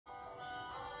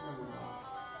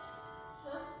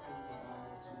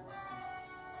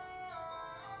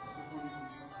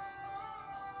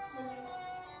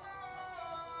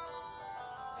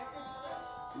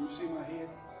Can you see my head?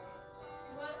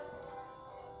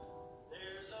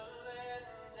 There's a land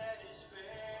that is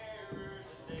fairer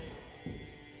than day,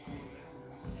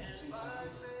 and by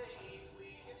faith we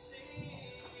can see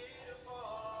it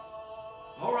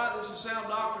afar. All right, this is Sound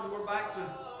Doctrine. We're back to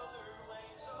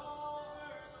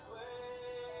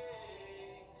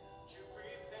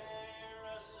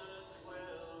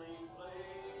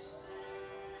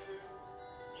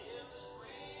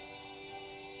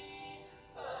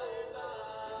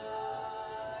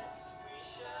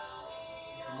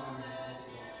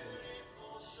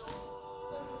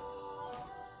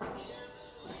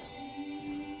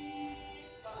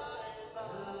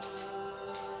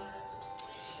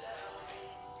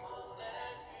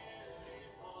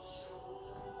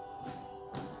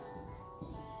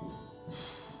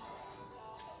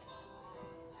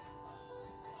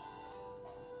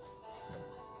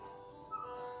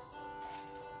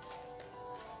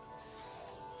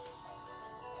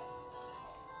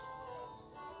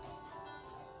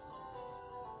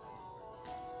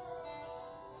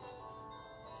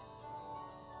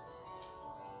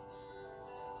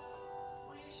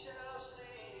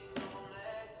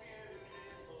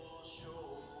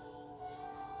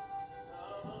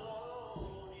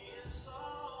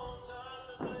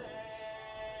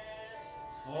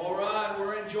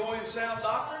enjoying Sound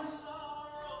Doctrine.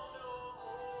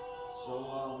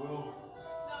 So we'll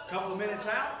a couple of minutes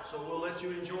out, so we'll let you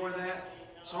enjoy that.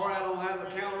 Sorry I don't have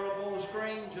the counter up on the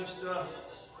screen, just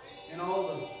in all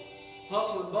the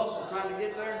hustle and bustle trying to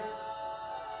get there.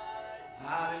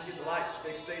 I didn't get the lights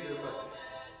fixed either, but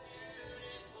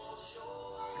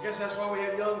I guess that's why we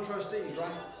have young trustees,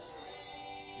 right?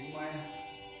 Anyway.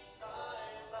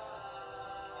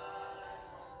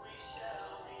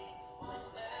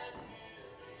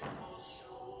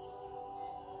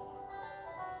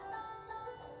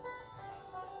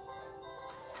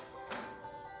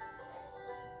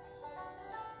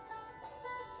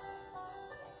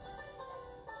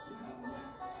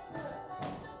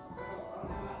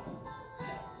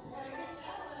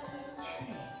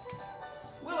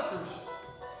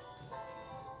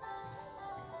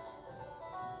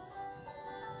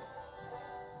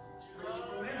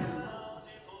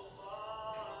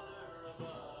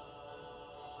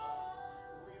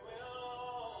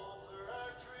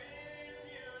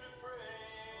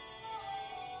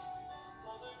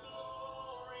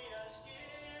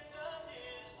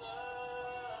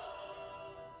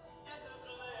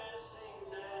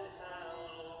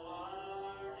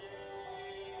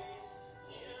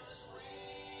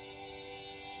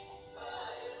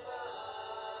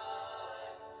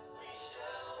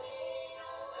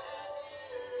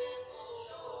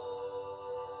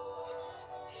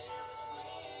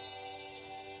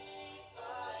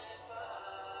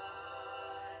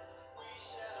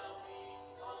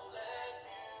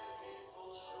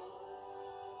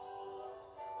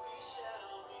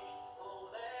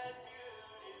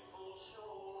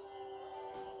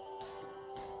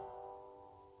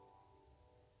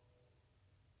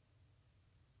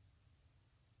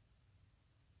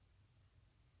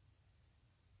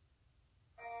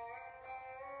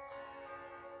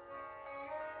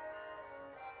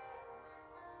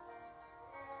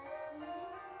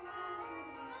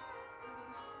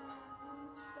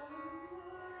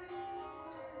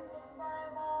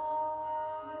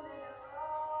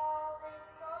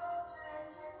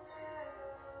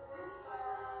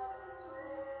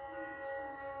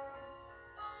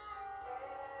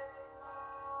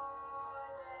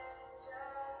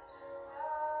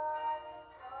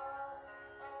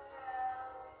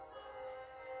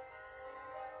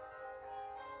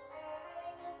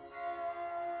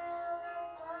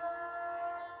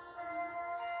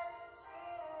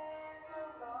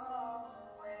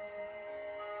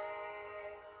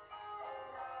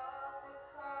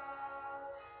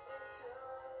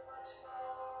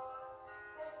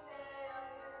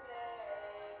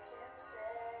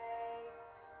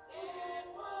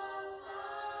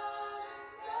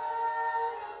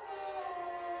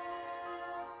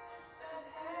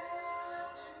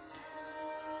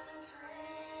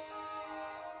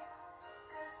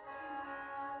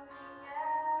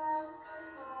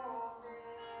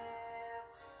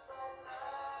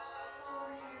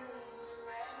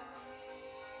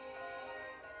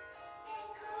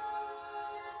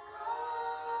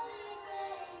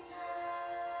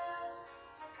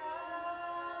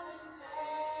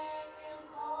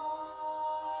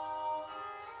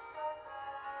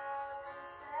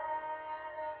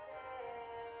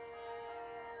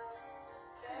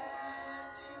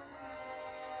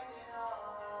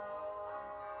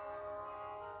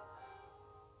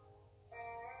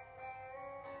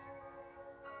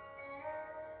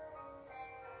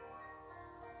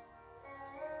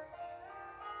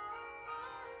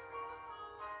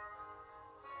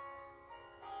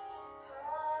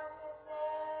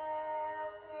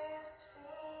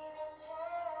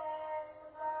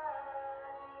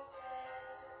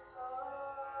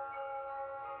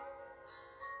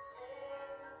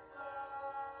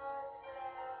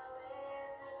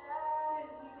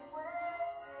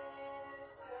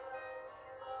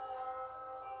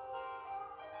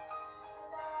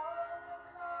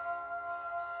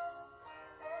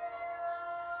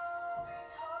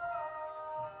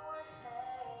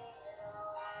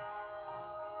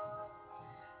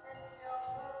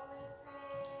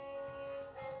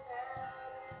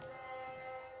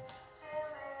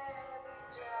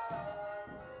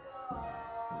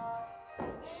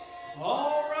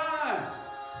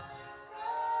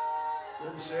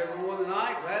 to everyone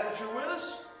tonight. Glad that you're with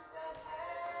us.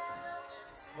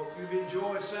 Hope you've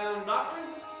enjoyed sound doctrine.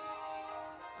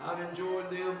 I've enjoyed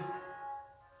them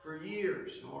for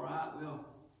years. All right, we'll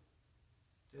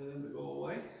tell them to go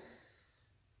away.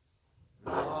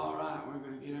 All right, we're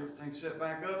going to get everything set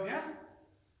back up, yeah?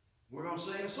 We're going to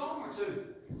sing a song or two.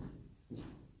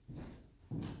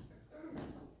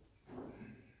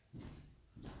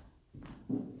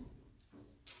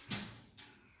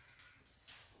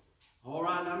 All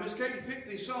right, now Miss Katie picked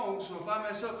these songs, so if I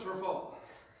mess up, it's her fault.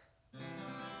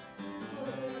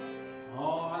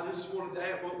 All right, this is what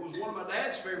was one of my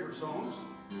dad's favorite songs.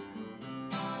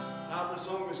 The title of the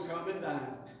song is Coming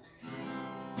Down.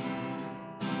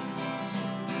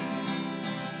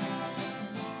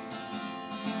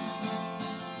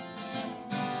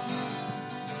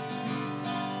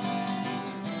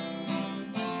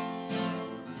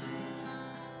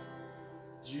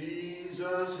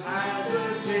 Jesus has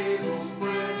a table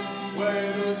spread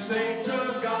where the saints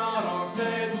of God are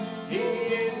fed.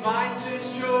 He invites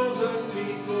his chosen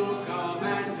people, come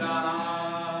and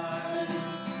dine.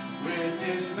 With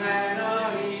his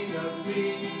manna he doth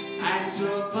feed and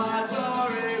supplies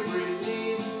our every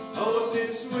need. Oh,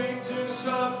 'tis sweet to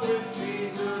sup with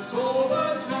Jesus all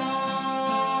the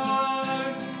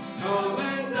time. Come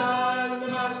and dine, the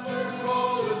Master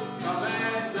calleth, come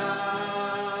and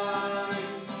dine.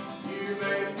 You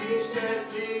may feast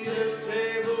at Jesus'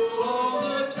 table all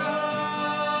the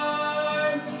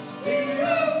time. He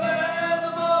who fed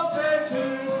the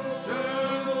multitude,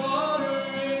 turned the water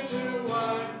into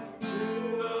wine. To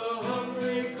the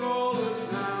hungry calleth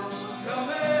now, come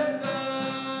and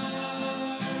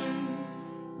dine.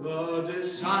 The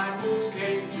disciples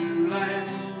came to land,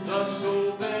 thus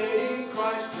obeying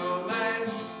Christ's command.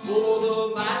 For the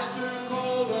Master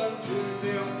called unto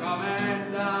them, come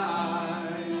and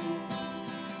dine.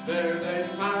 There they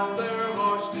found their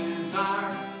heart's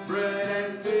desire, bread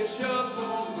and fish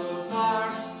upon the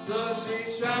fire. Thus he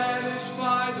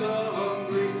satisfied the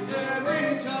hungry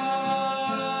every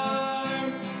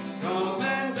time. Come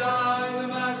and dine, the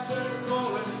Master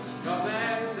calleth, come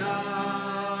and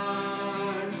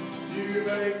dine. You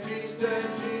may feast at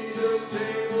Jesus'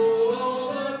 table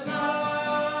all the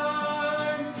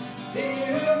time. He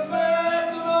who fed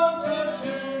the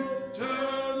multitude,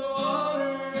 turned the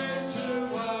water into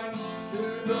wine. To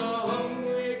the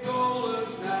hungry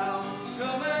calleth now,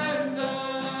 come and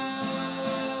dine.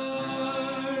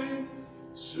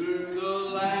 Soon the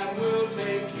Lamb will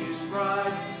take his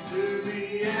bride to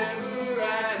be ever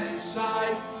at his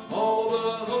side. All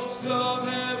the hosts of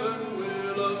heaven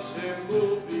will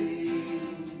assemble be.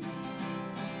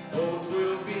 Oh,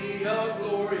 'twill be a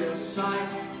glorious sight,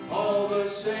 all the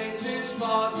saints in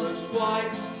spotless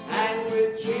white, and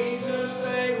with Jesus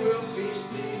they will feast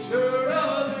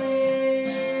eternally.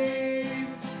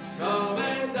 Come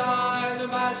and dine, the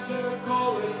Master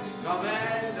calleth, come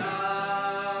and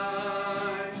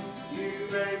dine. You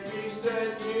may feast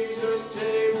at Jesus'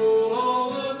 table all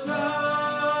the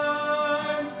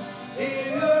time. He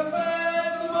who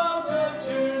fed the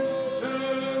multitude,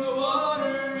 turned the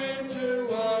water into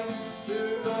wine. To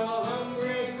the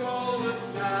hungry calleth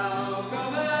now,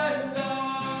 come and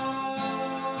dine.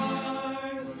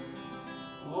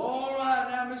 All right,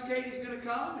 now Miss Katie's going to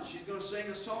come and she's going to sing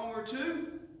a song or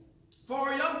two for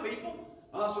our young people.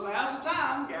 So now's the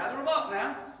time. Gather them up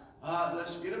now.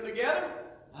 Let's get them together.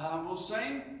 We'll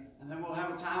sing, and then we'll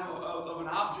have a time of an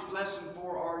object lesson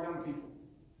for our young people.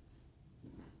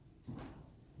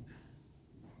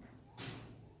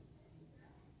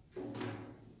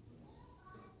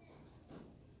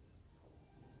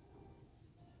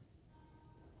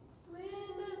 When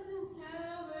mountains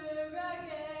tower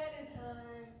rugged and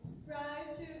high,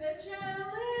 rise to the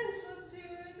challenge, look to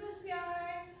the sky.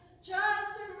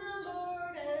 Trust in the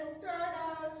Lord and start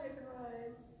out to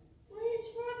climb. Reach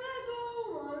for the goal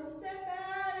one step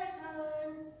at a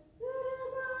time. Little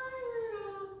by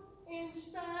little, inch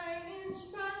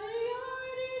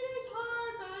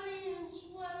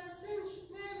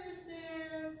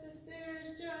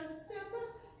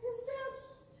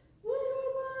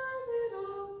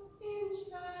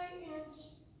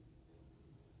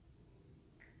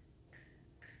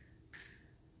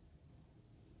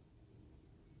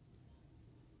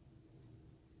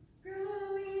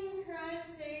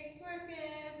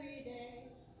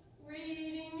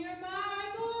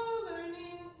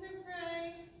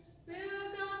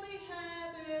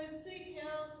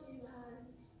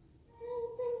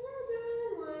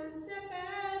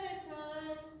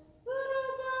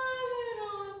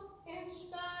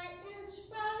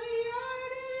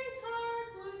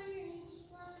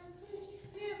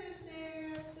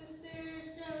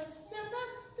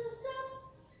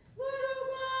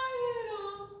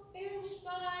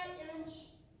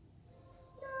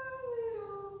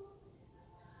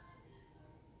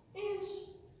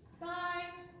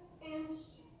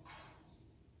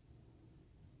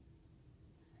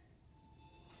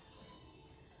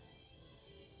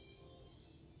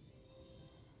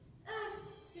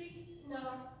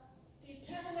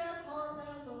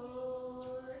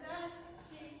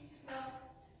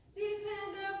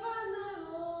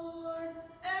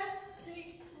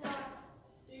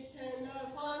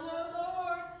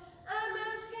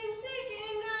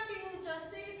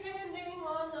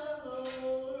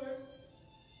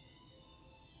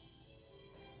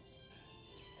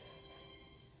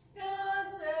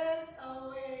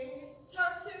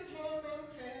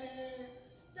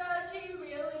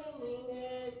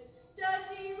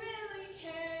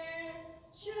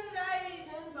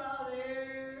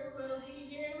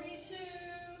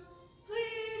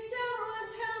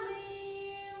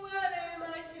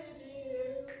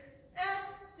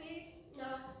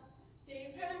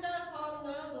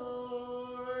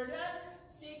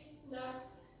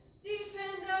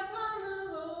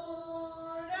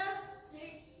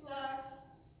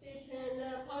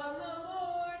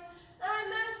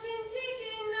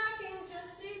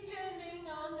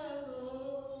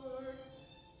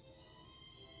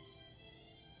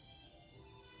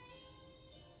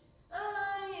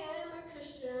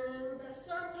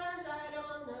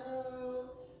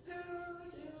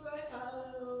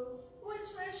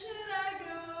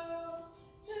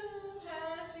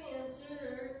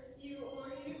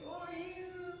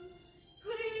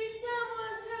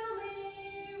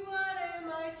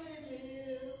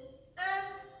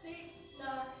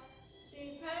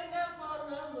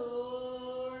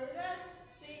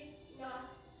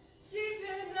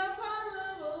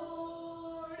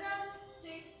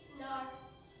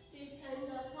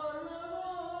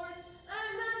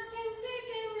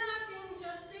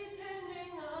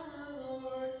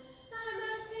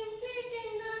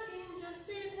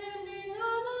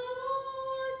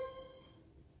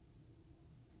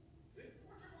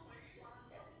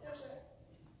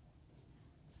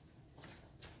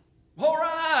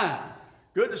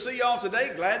good to see y'all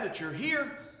today. Glad that you're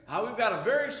here. We've got a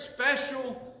very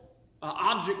special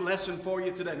object lesson for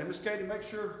you today. Now, Miss Katie, make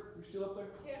sure you're still up there.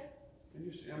 Yeah. Can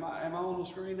you see, am I on the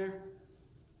screen there?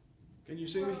 Can you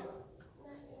see me?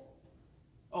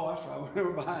 Oh, that's right.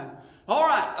 We're behind. All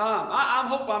right. I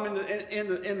hope I'm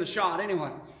in the shot anyway.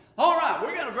 All right.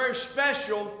 We got a very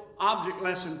special object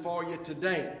lesson for you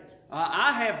today.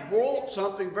 I have brought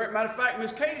something. Matter of fact,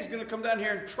 Miss Katie's going to come down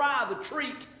here and try the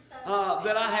treat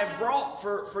that I have brought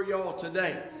for y'all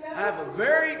today. I have a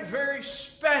very, very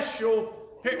special.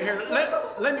 Here,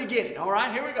 let me get it. All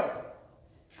right. Here we go.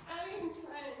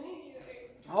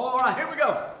 All right. Here we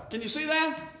go. Can you see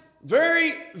that?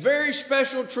 Very, very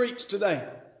special treats today.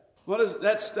 What is it?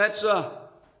 That's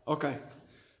okay.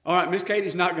 All right, Miss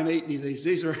Katie's not going to eat any of these.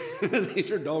 These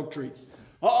are dog treats.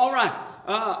 All right.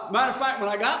 Matter of fact, when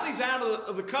I got these out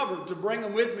of the cupboard to bring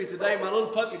them with me today, my little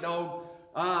puppy dog,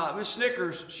 Miss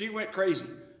Snickers, she went crazy.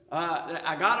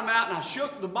 I got them out and I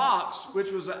shook the box,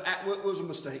 which was a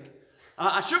mistake.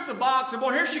 I shook the box and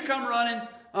boy, here she come running,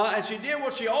 and she did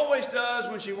what she always does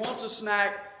when she wants a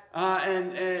snack,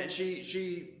 and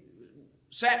she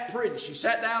sat pretty. She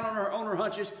sat down on her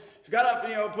hunches. She got up,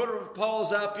 put her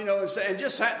paws up, and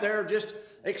just sat there, just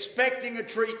expecting a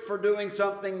treat for doing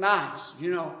something nice.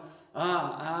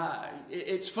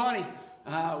 It's funny.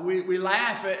 We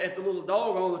laugh at the little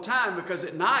dog all the time because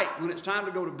at night, when it's time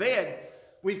to go to bed,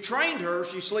 we've trained her.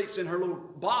 She sleeps in her little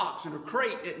box, in her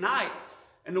crate at night.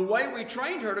 And the way we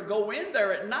trained her to go in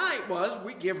there at night was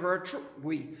I give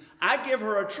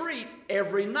her a treat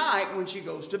every night when she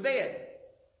goes to bed.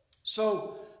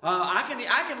 So I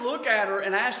can look at her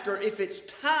and ask her if it's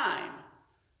time,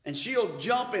 and she'll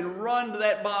jump and run to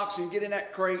that box and get in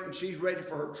that crate, and she's ready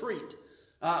for her treat.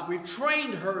 We've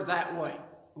trained her that way.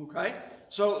 Okay,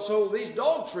 so these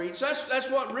dog treats, that's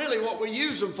what we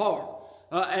use them for,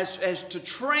 as to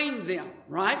train them.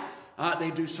 Right?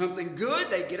 They do something good,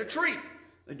 they get a treat.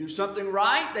 They do something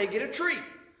right, they get a treat.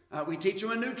 We teach them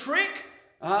a new trick,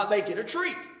 they get a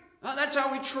treat. That's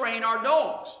how we train our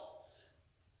dogs.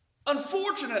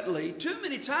 Unfortunately, too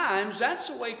many times, that's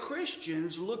the way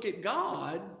Christians look at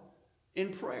God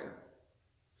in prayer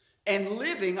and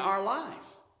living our life.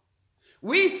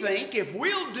 We think if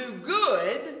we'll do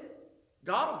good,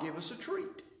 God will give us a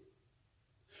treat.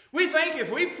 We think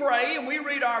if we pray and we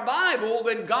read our Bible,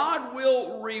 then God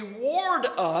will reward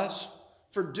us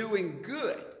for doing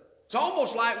good. It's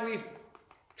almost like we've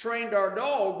trained our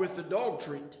dog with the dog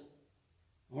treat.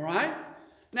 All right?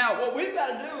 Now, what we've got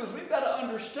to do is we've got to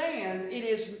understand it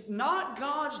is not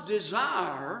God's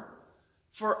desire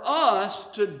for us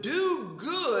to do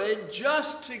good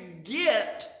just to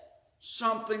get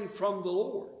something from the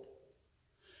Lord.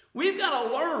 We've got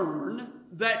to learn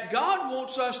that God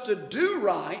wants us to do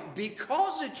right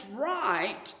because it's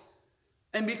right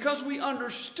and because we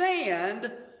understand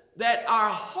that our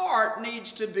heart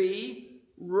needs to be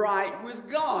right with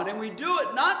God. And we do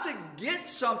it not to get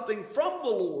something from the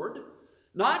Lord,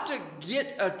 not to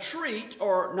get a treat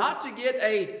or not to get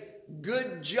a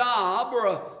good job or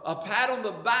a pat on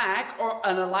the back or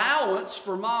an allowance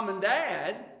for mom and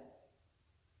dad.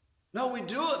 No, we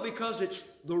do it because it's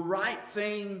the right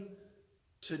thing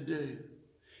to do.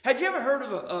 Have you ever heard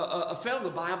of a fellow in the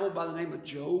Bible by the name of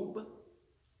Job?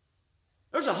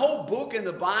 There's a whole book in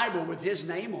the Bible with his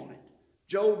name on it.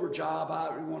 Job or Job,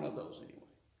 one of those anyway.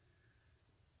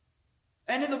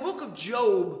 And in the book of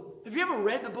Job, have you ever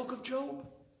read the book of Job?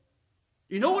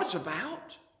 You know what it's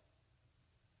about?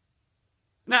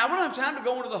 Now, I don't have time to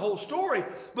go into the whole story,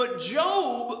 but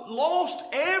Job lost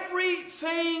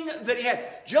everything that he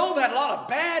had. Job had a lot of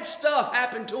bad stuff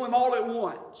happen to him all at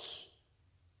once.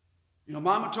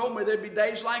 Mama told me there'd be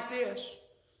days like this.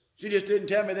 She just didn't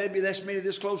tell me they'd be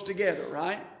this close together,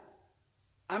 right?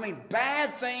 I mean,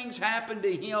 bad things happened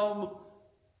to him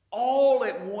all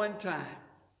at one time.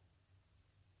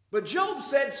 But Job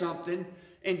said something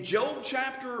in Job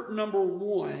chapter number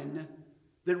 1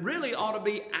 that really ought to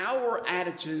be our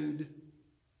attitude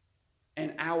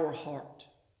and our heart.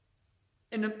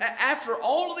 And after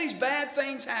all of these bad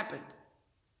things happened,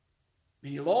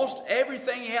 and he lost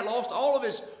everything he had, lost all of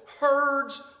his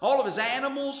herds, all of his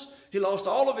animals, he lost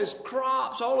all of his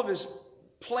crops, all of his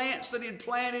plants that he had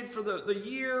planted for the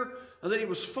year that he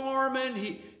was farming.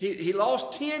 He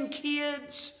lost 10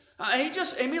 kids.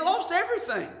 He lost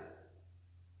everything.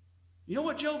 You know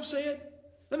what Job said?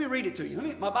 Let me read it to you.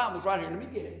 My Bible's right here. Let me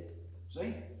get it. See?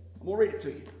 I'm going to read it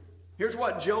to you. Here's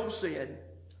what Job said.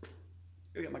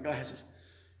 Go get my glasses.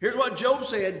 Here's what Job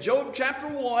said. Job chapter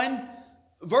 1,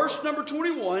 verse number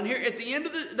 21. Here at the end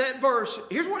of that verse,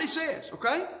 here's what he says,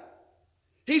 okay?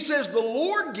 He says, the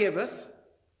Lord giveth.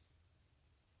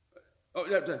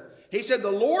 He said,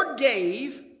 the Lord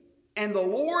gave, and the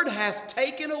Lord hath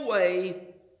taken away.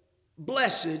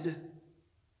 Blessed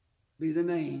be the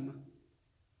name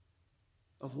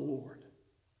of the Lord.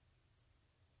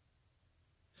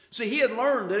 See, he had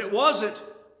learned that it wasn't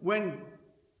when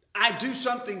I do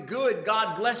something good,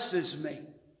 God blesses me.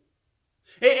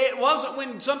 It wasn't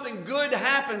when something good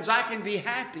happens, I can be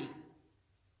happy.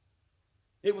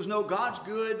 It was, no, God's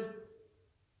good,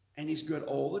 and he's good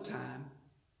all the time.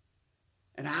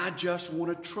 And I just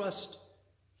want to trust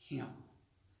him.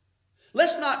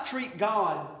 Let's not treat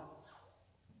God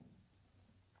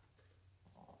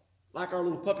like our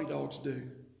little puppy dogs do.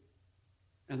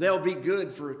 And they'll be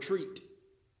good for a treat.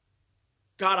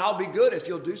 God, I'll be good if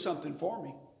you'll do something for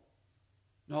me.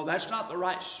 No, that's not the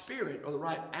right spirit or the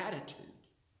right attitude.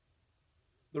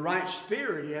 The right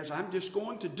spirit is, I'm just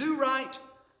going to do right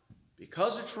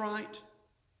because it's right,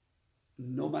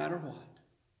 no matter what.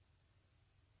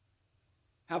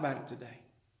 How about it today?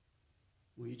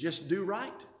 Will you just do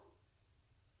right?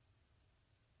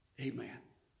 Amen.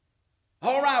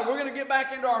 All right, we're going to get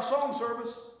back into our song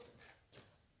service.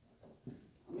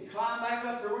 Let me climb back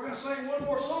up there. We're going to sing one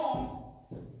more song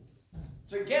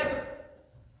together.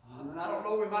 And I don't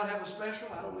know, we might have a special.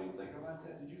 I don't even think about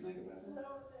that. Did you think about that?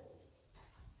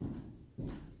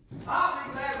 I'll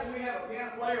be glad when we have a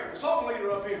piano player and a song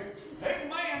leader up here.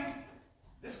 Amen.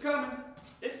 It's coming.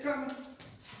 It's coming.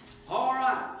 All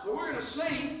right. So we're going to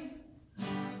sing.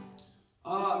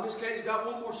 Miss Katie's got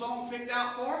one more song picked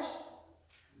out for us.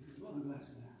 Well, the glasses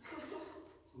now.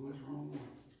 What's the wrong one?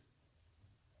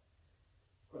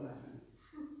 Quit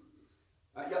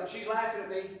laughing. Yep, she's laughing at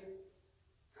me.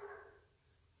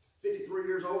 53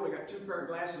 years old. I got 2 pair of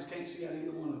glasses. Can't see out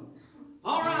either one of them.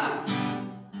 All right.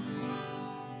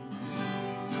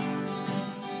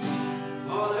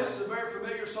 This is a very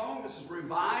familiar song. This is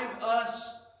Revive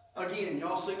Us Again.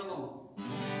 Y'all sing along.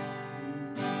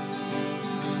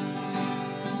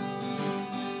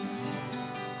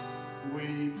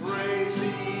 We praise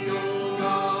thee, O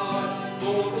God,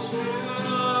 for the spirit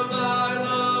of thy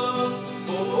love,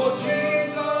 for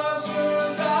Jesus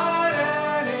who died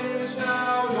and is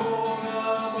now gone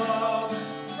above.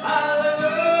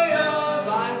 Hallelujah,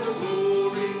 thine the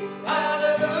glory.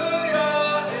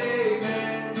 Hallelujah,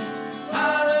 amen.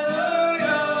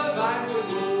 Hallelujah, thine the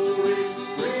glory.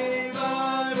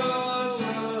 Revive us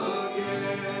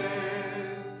again.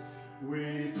 We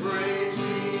praise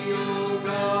thee, O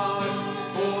God,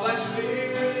 for thy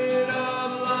spirit of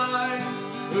light,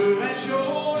 who has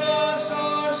shown us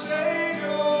our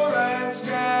Savior and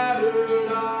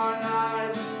scattered our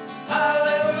night.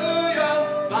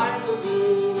 Hallelujah, thine the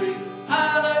glory.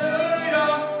 Hallelujah,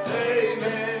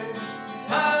 amen.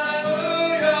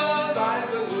 Hallelujah, thine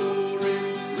the glory.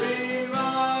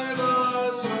 Revive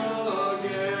us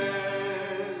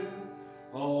again.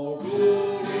 All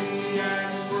glory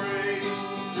and praise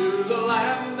to the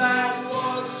Lamb that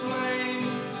was slain,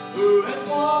 who has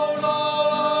borne all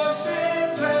our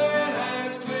sins and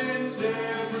has cleansed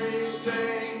every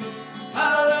stain.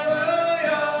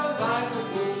 Hallelujah, thine the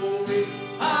glory.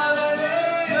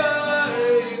 Hallelujah,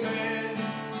 amen.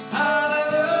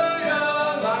 Hallelujah,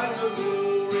 thine the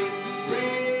glory.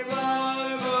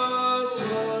 Revive us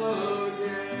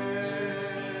again.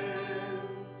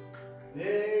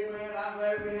 Amen. I'm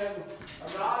glad we have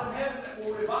a God in heaven that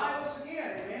will revive us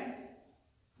again. Amen.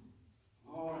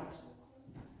 All right.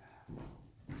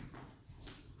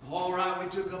 All right, we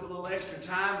took up a little extra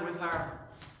time with our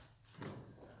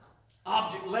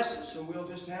object lesson, so we'll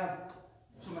just have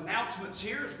some announcements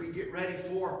here as we get ready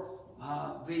for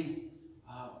the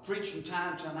preaching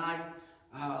time tonight.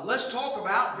 Let's talk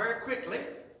about, very quickly,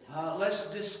 let's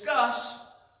discuss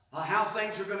how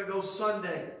things are going to go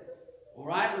Sunday. All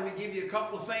right, let me give you a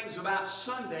couple of things about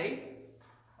Sunday.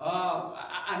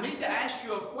 I need to ask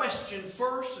you a question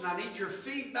first, and I need your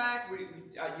feedback.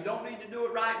 You don't need to do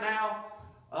it right now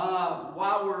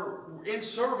while we're in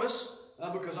service,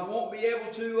 because I won't be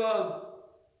able to.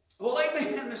 Well,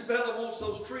 amen. Miss Bella wants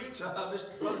those treats.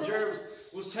 Brother Jerry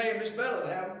was saying Miss Bella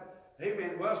would have them.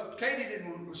 Amen. Well, Katie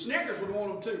didn't. Snickers would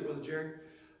want them too, Brother Jerry.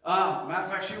 Matter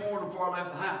of fact, she wanted them before I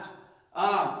left the house.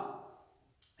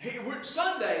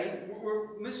 Sunday,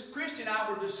 Miss Christy and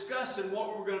I were discussing what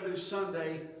we were going to do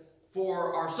Sunday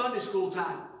for our Sunday school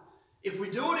time. If we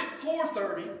do it at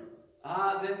 4:30,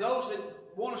 then those that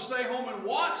want to stay home and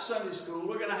watch Sunday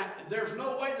school, there's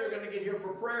no way they're going to get here for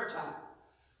prayer time,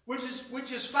 which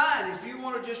is fine. If you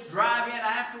want to just drive in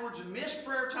afterwards and miss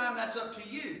prayer time, that's up to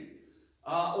you.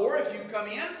 Or if you come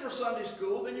in for Sunday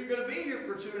school, then you're going to be here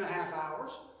for 2.5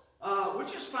 hours,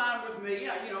 which is fine with me.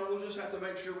 We'll just have to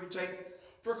make sure we take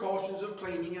precautions of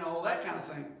cleaning and all that kind of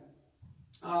thing.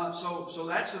 So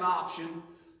that's an option.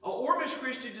 Or Miss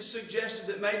Christie just suggested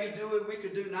that maybe we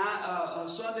could do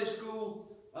Sunday school.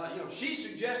 She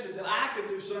suggested that I could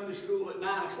do Sunday school at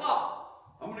 9 o'clock.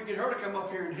 I'm going to get her to come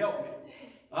up here and help me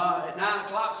at 9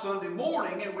 o'clock Sunday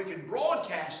morning, and we could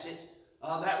broadcast it.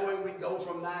 That way we'd go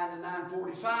from 9 to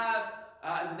 9:45,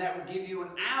 and that would give you an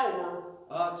hour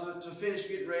to finish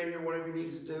getting ready or whatever you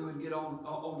need to do and get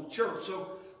on the church.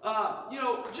 So,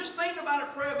 just think about it,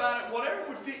 pray about it, whatever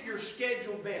would fit your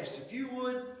schedule best. If you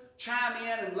would chime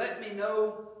in and let me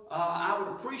know, I would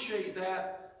appreciate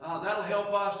that. That'll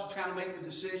help us to kind of make the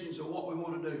decisions of what we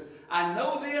want to do. I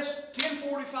know this,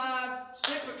 10:45,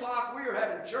 6 o'clock, we are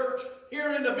having church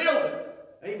here in the building.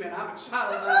 Amen. I'm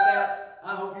excited about that.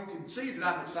 I hope you can see that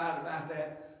I'm excited about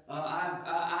that.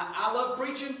 I love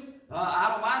preaching. I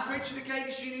don't mind preaching to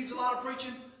Katie. She needs a lot of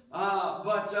preaching.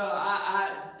 But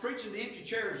preaching the empty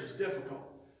chairs is difficult.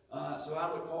 So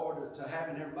I look forward to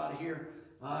having everybody here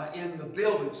in the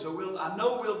building. So I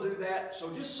know we'll do that. So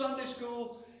just Sunday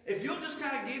school. If you'll just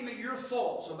kind of give me your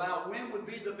thoughts about when would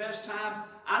be the best time.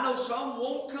 I know some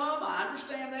won't come. I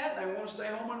understand that. They want to stay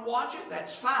home and watch it.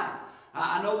 That's fine.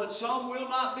 I know that some will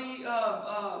not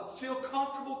feel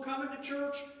comfortable coming to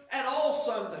church at all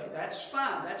Sunday. That's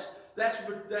fine. That's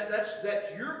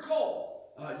your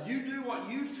call. You do what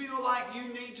you feel like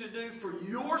you need to do for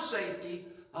your safety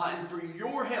and for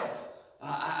your health.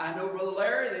 I know Brother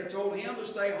Larry, they've told him to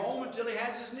stay home until he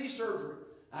has his knee surgery.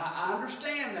 I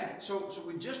understand that. So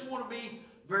we just want to be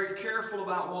very careful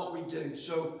about what we do.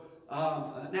 So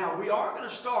now we are going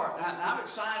to start. And I'm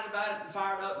excited about it and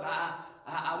fired up.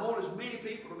 I want as many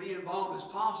people to be involved as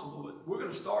possible. But we're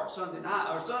going to start Sunday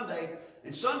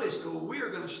in Sunday school. We are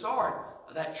going to start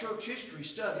that church history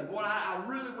study. Boy, I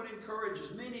really would encourage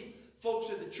as many folks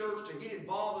in the church to get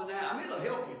involved in that. I mean, it'll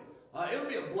help you. It'll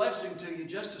be a blessing to you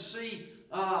just to see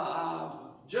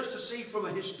from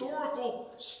a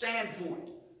historical standpoint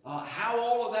how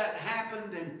all of that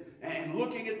happened, and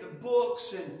looking at the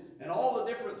books and all the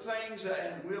different things,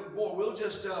 and we'll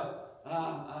just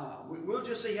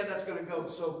see how that's going to go.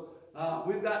 So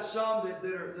we've got some that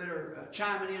are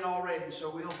chiming in already, so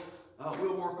we'll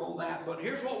work on that. But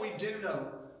here's what we do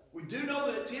know. We do know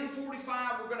that at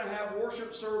 10:45 we're going to have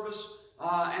worship service,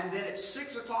 and then at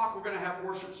 6 o'clock we're going to have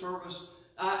worship service.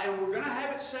 And we're going to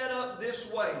have it set up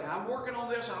this way. Now, I'm working on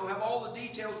this. I don't have all the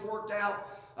details worked out.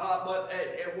 But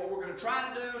what we're going to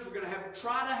try to do is we're going to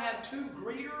try to have two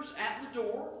greeters at the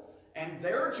door. And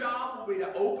their job will be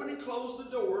to open and close the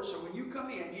door. So when you come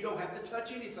in, you don't have to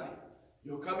touch anything.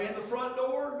 You'll come in the front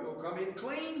door. You'll come in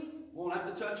clean. Won't have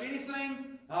to touch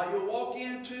anything. You'll walk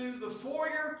into the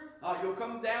foyer. You'll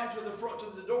come down to the front,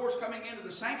 to the doors coming into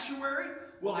the sanctuary.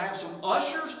 We'll have some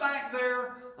ushers back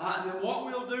there. And then what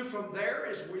we'll do from there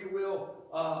is we will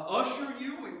usher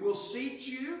you. We will seat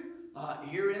you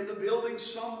here in the building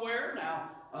somewhere. Now,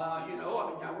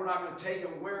 we're not going to tell you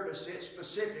where to sit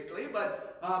specifically,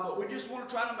 but we just want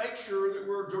to try to make sure that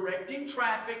we're directing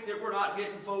traffic, that we're not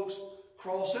getting folks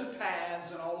crossing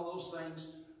paths and all of those things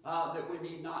that we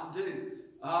need not do.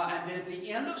 And then at the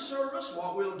end of service,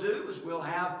 what we'll do is we'll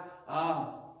have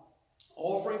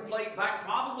offering plate back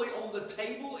probably on the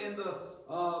table in the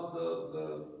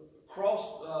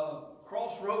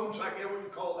crossroads, I guess what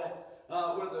you call that,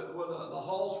 where the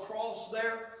halls cross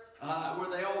there, where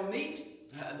they all meet.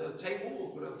 The table will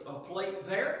put a plate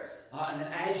there, and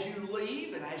then as you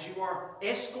leave and as you are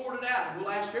escorted out, we'll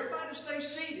ask everybody to stay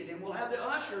seated, and we'll have the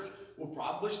ushers. We'll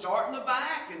probably start in the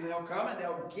back, and they'll come and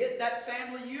they'll get that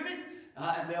family unit,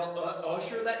 and they'll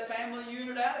usher that family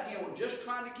unit out. Again, we're just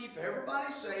trying to keep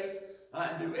everybody safe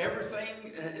and do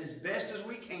everything as best as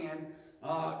we can,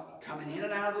 coming in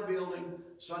and out of the building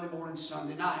Sunday morning,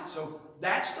 Sunday night. So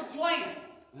that's the plan.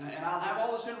 And I'll have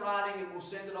all this in writing, and we'll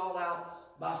send it all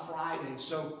out by Friday.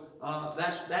 So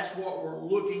that's what we're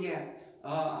looking at.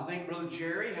 I think Brother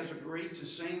Jerry has agreed to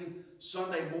sing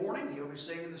Sunday morning. He'll be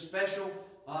singing the special,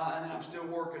 and then I'm still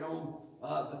working on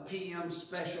the PM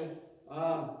special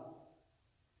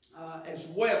as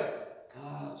well.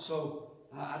 So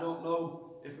I don't know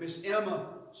if Miss Emma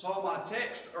saw my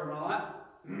text or not.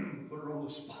 Put her on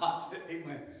the spot.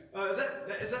 Amen. Is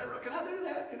that? Can I do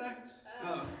that? Can I?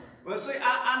 Well, see,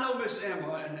 I know Miss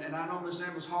Emma, and I know Miss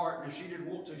Emma's heart, and if she didn't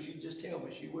want to, she'd just tell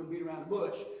me. She wouldn't beat around the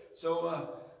bush.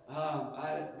 So,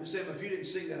 Miss Emma, if you didn't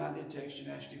see that, I did text you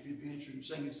and ask you if you'd be interested in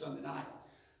singing Sunday night.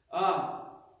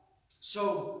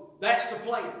 So that's the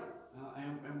plan,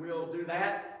 and we'll do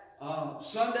that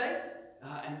Sunday,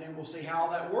 and then we'll see how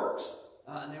that works,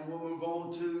 and then we'll move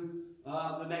on to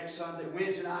the next Sunday,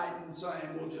 Wednesday night,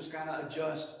 and we'll just kind of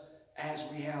adjust as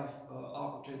we have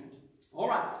opportunity. All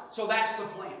right, so that's the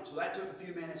plan. So that took a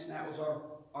few minutes, and that was our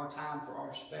our time for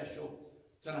our special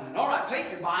tonight. All right,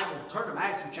 take your Bible, turn to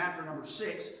Matthew chapter number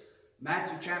 6.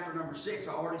 Matthew chapter number 6.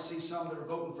 I already see some that are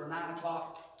voting for 9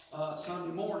 o'clock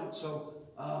Sunday morning, so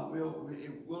we'll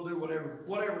do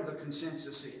whatever the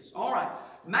consensus is. All right,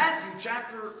 Matthew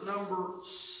chapter number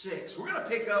 6. We're going to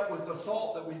pick up with the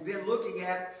thought that we've been looking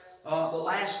at the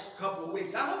last couple of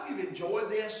weeks. I hope you've enjoyed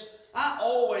this. I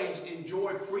always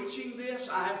enjoy preaching this.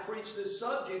 I have preached this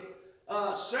subject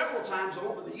several times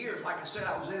over the years. Like I said,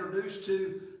 I was introduced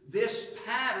to this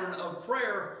pattern of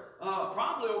prayer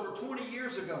probably over 20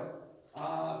 years ago.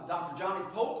 Dr. Johnny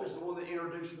Pope is the one that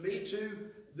introduced me to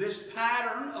this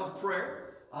pattern of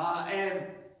prayer. And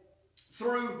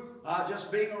through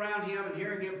just being around him and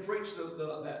hearing him preach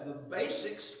the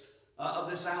basics of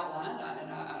this outline,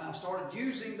 and I started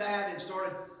using that and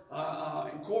started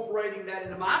incorporating that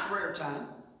into my prayer time.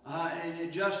 And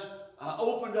it just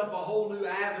opened up a whole new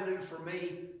avenue for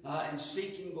me in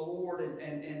seeking the Lord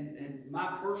and my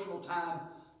personal time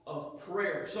of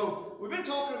prayer. So we've been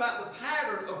talking about the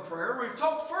pattern of prayer. We've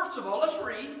talked, first of all, let's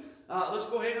read. Let's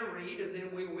go ahead and read, and then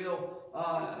we will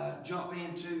jump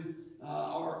into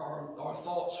our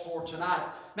thoughts for tonight.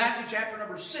 Matthew chapter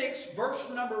number 6, verse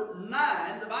number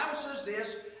 9. The Bible says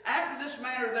this: "After this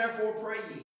manner, therefore, pray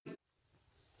ye."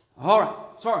 All right.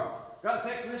 Sorry. Got a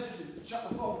text message and shut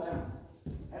my phone down.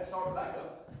 Had to start it back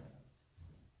up.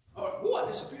 All right. Boy, I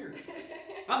disappeared.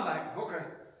 I'm back. Okay.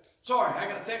 Sorry, I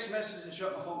got a text message and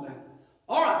shut my phone down.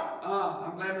 All right.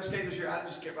 I'm glad Miss Kate was here. I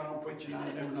just kept right on preaching.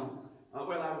 I never know.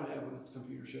 Well, I would have when the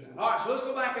computer shut down. All right, so let's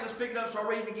go back and let's pick it up. Start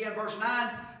reading again, verse 9.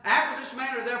 "After this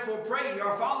manner, therefore, pray ye,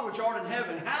 Our Father which art in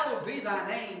heaven, hallowed be thy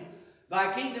name.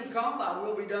 Thy kingdom come, thy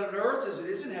will be done on earth as it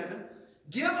is in heaven.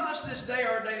 Give us this day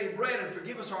our daily bread, and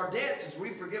forgive us our debts as we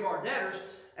forgive our debtors.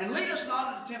 And lead us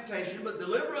not into temptation, but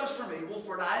deliver us from evil.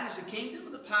 For thine is the kingdom,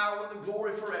 and the power, and the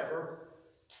glory forever.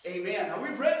 Amen." Now,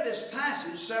 we've read this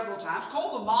passage several times,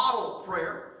 called the model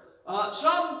prayer.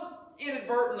 Some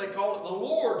inadvertently call it the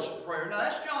Lord's Prayer. Now,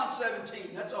 that's John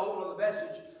 17. That's a whole other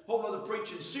message, whole other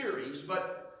preaching series.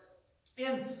 But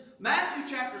in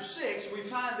Matthew chapter 6, we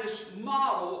find this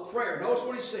model prayer. Notice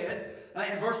what he said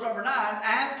in verse number 9.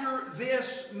 "After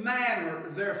this manner,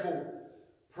 therefore,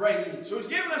 pray ye." So he's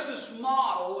given us this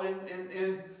model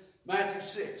in Matthew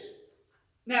 6.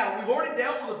 Now, we've already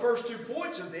dealt with the first 2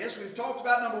 points of this. We've talked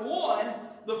about number 1.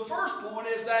 The first point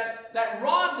is that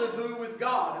rendezvous with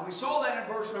God. And we saw that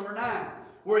in verse number 9,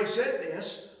 where he said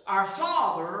this: "Our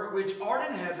Father which art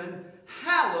in heaven,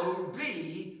 hallowed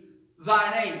be thy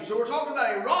name." So we're talking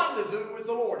about a rendezvous with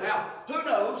the Lord. Now, who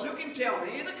knows? Who can tell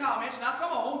me in the comments? Now,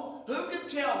 come on. Who can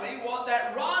tell me what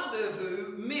that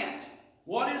rendezvous meant?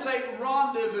 What is a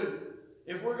rendezvous?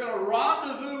 If we're going to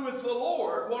rendezvous with the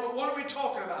Lord, what are we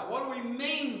talking about? What do we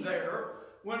mean there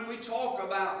when we talk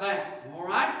about that? All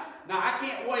right? Now, I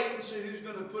can't wait and see who's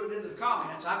going to put it in the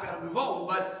comments. I've got to move on.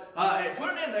 But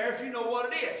put it in there if you know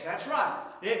what it is. That's right.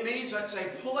 It means it's a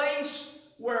place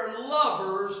where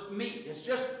lovers meet. It's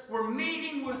just we're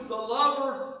meeting with the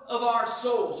lover of our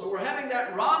soul. So we're having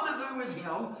that rendezvous with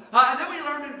him. And then we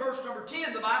learned in verse number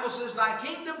 10, the Bible says, "Thy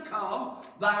kingdom come,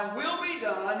 thy will be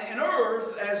done in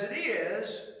earth as it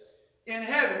is in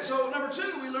heaven." So number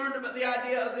 2, we learned about the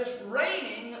idea of this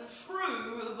reigning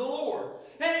through the Lord.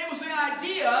 And it was the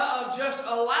idea of just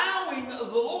allowing the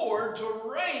Lord to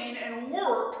reign and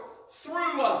work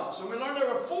through us. And we learned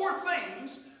there were 4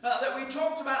 things that we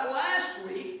talked about last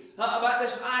week about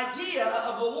this idea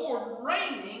of the Lord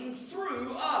reigning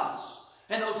through us.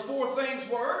 And those 4 things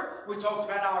were, we talked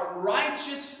about our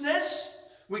righteousness,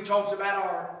 we talked about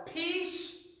our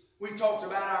peace, we talked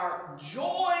about our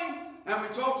joy, and we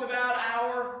talked about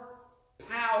our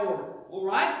power. All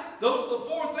right? Those are the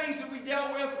 4 things that we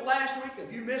dealt with last week.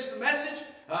 If you missed the message,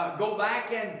 go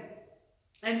back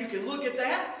and you can look at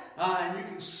that. And you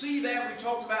can see that we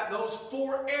talked about those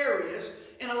 4 areas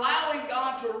in allowing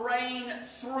God to reign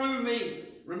through me.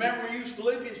 Remember, we used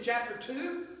Philippians chapter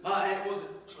 2, and it was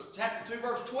chapter 2,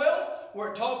 verse 12,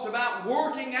 where it talked about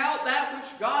working out that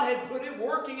which God had put in,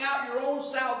 working out your own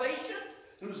salvation.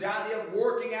 It was the idea of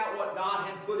working out what God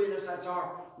had put in us. That's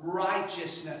our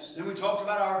righteousness. Then we talked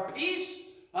about our peace,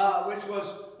 which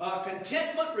was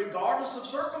contentment regardless of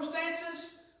circumstances.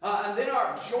 And then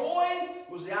our joy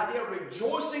was the idea of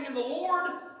rejoicing in the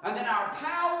Lord. And then our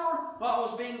power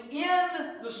was being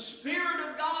in the Spirit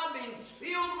of God, being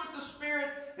filled with the Spirit,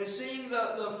 and seeing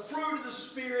the fruit of the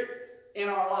Spirit in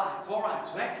our life. All right,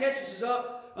 so that catches us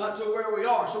up to where we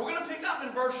are. So we're going to pick up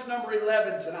in verse number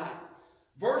 11 tonight.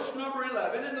 Verse number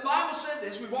 11, and the Bible said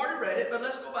this. We've already read it, but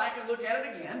let's go back and look at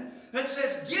it again. It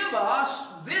says, "Give us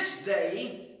this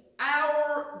day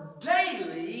our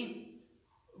daily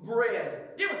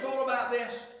bread." You ever thought about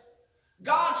this?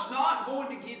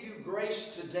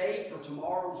 grace today for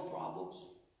tomorrow's problems?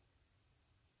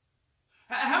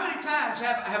 How many times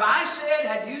have I said,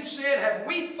 have you said, have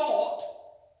we thought,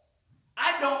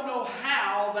 I don't know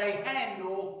how they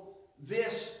handle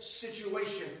this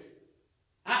situation.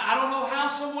 I don't know how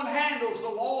someone handles the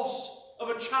loss of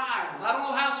a child. I don't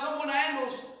know how someone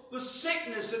handles the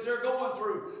sickness that they're going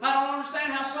through. I don't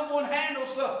understand how someone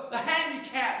handles the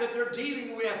handicap that they're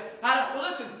dealing with. Well,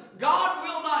 listen, God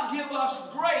will not give us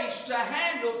grace to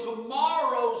handle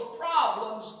tomorrow's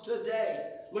problems today.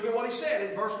 Look at what he said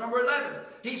in verse number 11.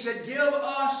 He said, give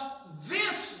us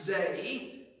this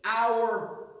day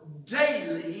our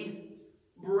daily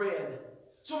bread.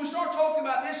 So we start talking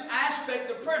about this aspect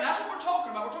of prayer. That's what we're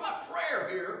talking about. We're talking about prayer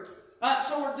here.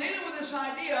 So we're dealing with this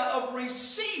idea of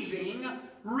receiving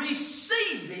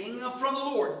from the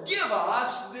Lord. Give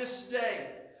us this day.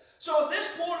 So at this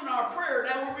point in our prayer,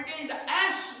 now we're beginning to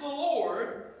ask the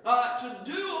Lord to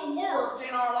do a work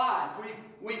in our life.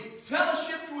 We've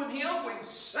fellowshiped with Him. We've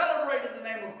celebrated the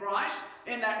name of Christ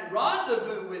in that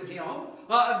rendezvous with Him.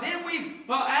 Then we've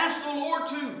asked the Lord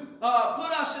to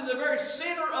put us in the very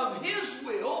center of His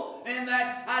will, and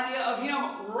that idea of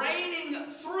Him reigning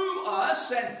through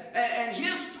us and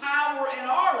His power in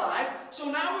our life. So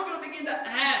now we're going to begin to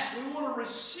ask. We want to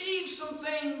receive some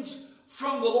things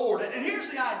from the Lord. And here's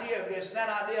the idea of this, that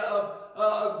idea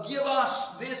of give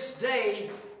us this day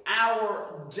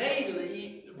our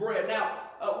daily bread. Now,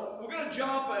 we're going to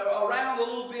jump around a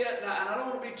little bit, and I don't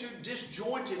want to be too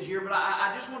disjointed here, but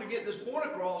I just want to get this point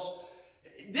across.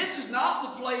 This is not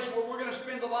the place where we're going to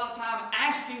spend a lot of time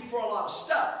asking for a lot of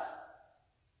stuff.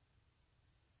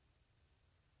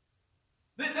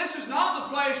 This is not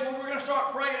the place where we're going to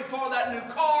start praying for that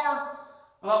new car,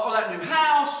 or that new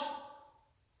house,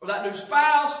 or that new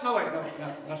spouse. No, wait, no,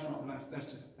 that's wrong.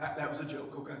 That was a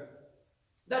joke, okay?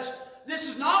 This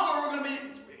is not where we're going to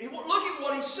be. Look at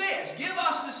what he says. Give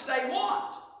us this day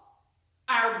what?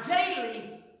 Our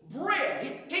daily bread.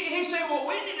 He's saying what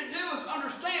we need to do is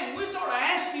understand, when we start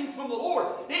asking from the Lord,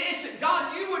 it's that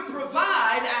God, you would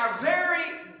provide our very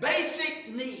basic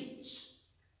needs.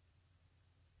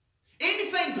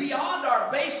 Anything beyond our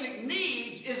basic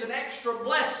needs is an extra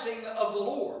blessing of the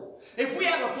Lord. If we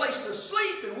have a place to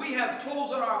sleep, and we have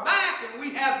clothes on our back, and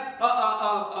we have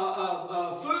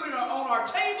food on our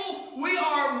table, we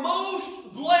are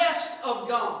most blessed of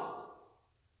God.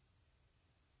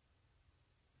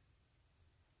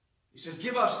 He says,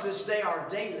 give us this day our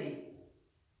daily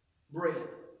bread.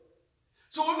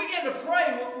 So we begin to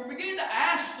pray, we're beginning to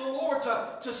ask the Lord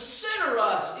to center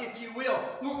us, if you will.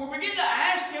 We're beginning to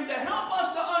ask Him to help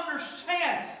us to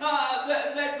understand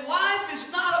that life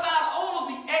is not about all of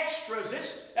the extras.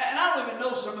 And I don't even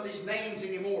know some of these names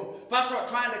anymore. If I start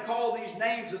trying to call these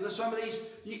names of some of these,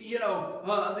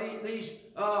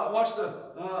 what's the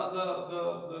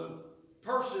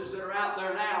purses that are out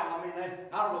there now. I mean,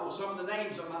 I don't know some of the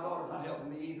names of. My daughter's not helping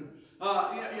me either.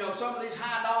 Some of these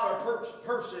high-dollar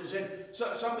purses, and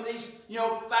some of these,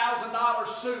 $1,000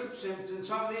 suits, and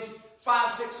some of these $500,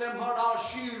 $600, $700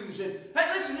 shoes. And hey,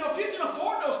 listen, if you can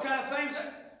afford those kind of things,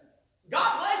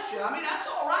 God bless you. I mean, that's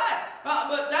all right.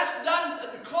 But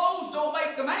the clothes don't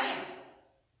make the man.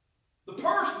 The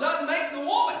purse doesn't make the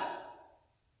woman.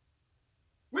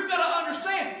 We've got to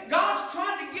understand, God's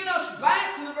trying to get us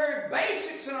back to the very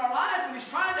basics in our life, and He's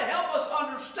trying to help us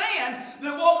understand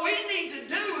that what we need to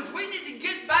do is we need to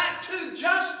get back to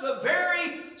just the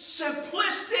very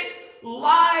simplistic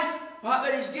life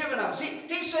that He's given us.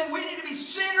 He said we need to be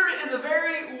centered in the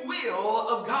very will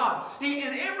of God. In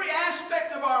every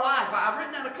aspect of our life, I've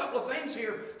written down a couple of things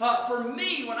here. For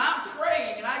me, when I'm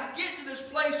praying and I get to this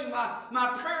place in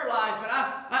my prayer life, and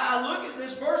I look at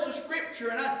this verse of Scripture,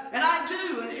 and I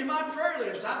do, in my prayer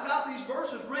list, I've got these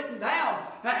verses written down,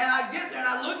 and I get there and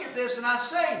I look at this and I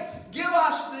say, give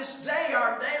us this day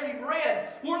our daily bread.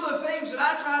 One of the things that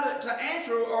I try to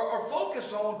answer or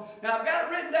focus on, and I've got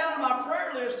it written down in my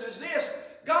prayer list, is this: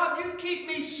 God, you keep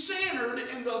me centered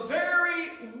in the very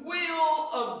will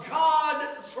of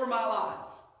God for my life.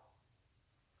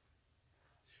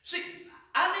 See,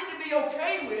 I need to be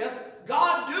okay with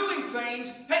God doing things.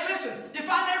 Hey, listen, if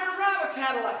I never drive a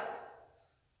Cadillac,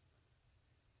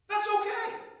 that's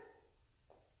okay.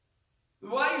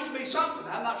 Well, I used to be something.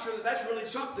 I'm not sure that that's really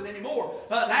something anymore.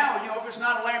 Now, if it's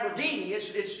not a Lamborghini,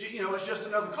 it's just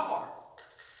another car.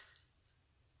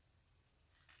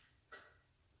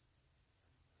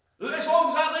 As long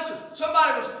as I listen,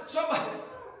 somebody,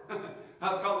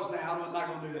 I've called this now, I'm not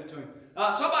going to do that to him.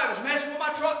 Somebody was messing with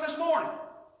my truck this morning.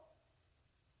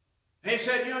 He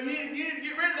said, you need to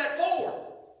get rid of that Ford.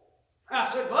 I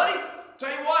said, buddy,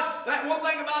 tell you what, that one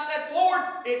thing about that Ford,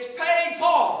 it's paid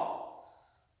for.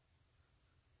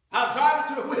 I'll drive it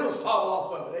till the wheels fall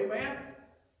off of it. Amen?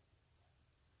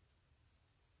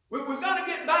 We've got to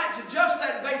get back to just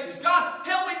that basis. God,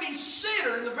 help me be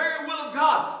centered in the very will of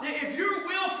God. If your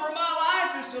will for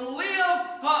my life is to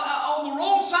live on the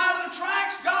wrong side of the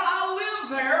tracks, God, I'll live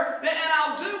there and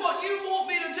I'll do what you want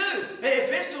me to do.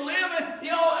 If it's to live,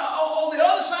 on the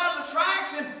other side of the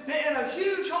tracks in a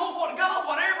huge home, God,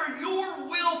 whatever your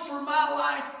will for my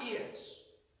life is.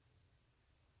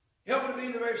 Help me to be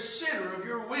in the very center of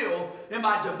your will in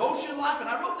my devotion life. And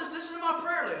I wrote this is in my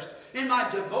prayer list. In my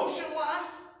devotion life,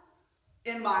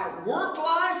 in my work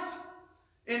life,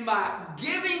 in my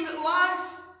giving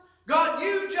life, God,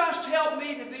 you just help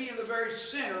me to be in the very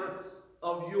center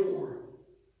of your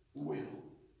will.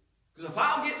 Because if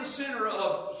I'll get in the center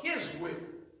of his will,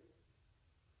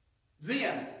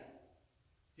 then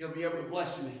he'll be able to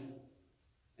bless me.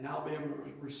 And I'll be able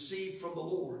to receive from the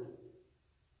Lord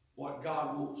what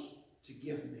God wants to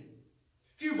give me.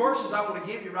 A few verses I want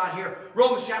to give you right here.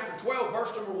 Romans chapter 12,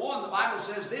 verse number 1, the Bible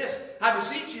says this: I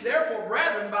beseech you therefore,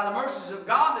 brethren, by the mercies of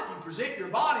God, that you present your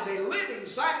bodies a living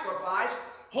sacrifice,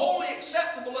 wholly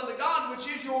acceptable unto God, which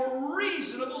is your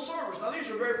reasonable service. Now these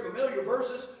are very familiar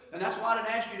verses, and that's why I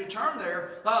didn't ask you to turn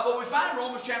there. But we find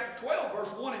Romans chapter 12,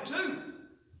 verse 1 and 2.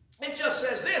 It just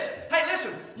says this: hey,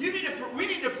 listen, we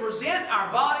need to present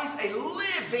our bodies a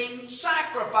living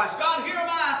sacrifice. God, here am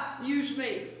I, use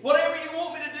me. Whatever you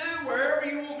want me to do, wherever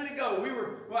you want me to go. We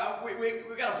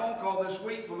got a phone call this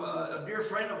week from a dear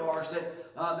friend of ours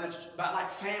that's about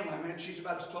like family. I mean, she's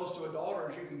about as close to a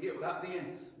daughter as you can get without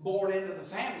being born into the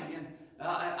family. And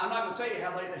I'm not going to tell you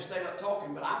how late they stayed up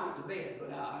talking, but I went to bed.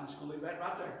 But I'm just going to leave that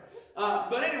right there.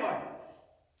 But anyway,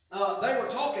 they were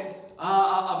talking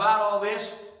about all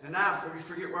this. And now I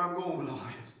forget where I'm going with all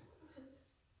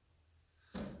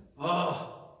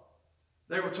this.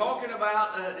 They were talking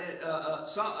about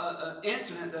an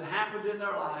incident that happened in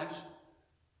their lives.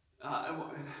 My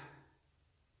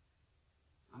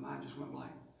mind just went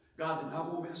blank. God did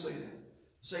not want me to say that.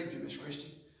 Save you, Miss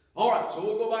Christie. All right, so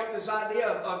we'll go back to this idea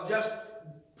of just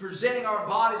presenting our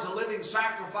bodies a living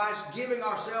sacrifice, giving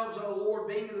ourselves to the Lord,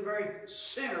 being in the very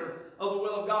center of the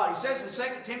will of God. He says in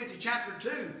 2 Timothy chapter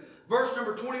 2, verse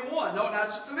number 21. No, now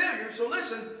it's familiar, so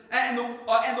listen. And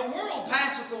the world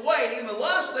passeth away, and the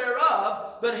lust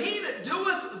thereof, but he that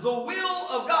doeth the will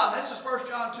of God. This is 1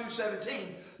 John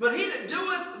 2:17. But he that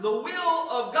doeth the will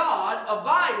of God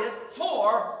abideth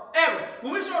forever.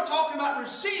 When we start talking about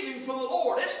receiving from the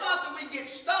Lord, it's not that we get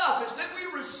stuff. It's that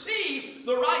we receive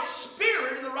the right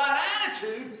spirit and the right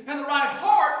attitude and the right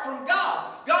heart from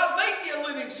God. God, make me a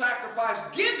living sacrifice.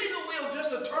 Give me the will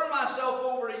just to turn myself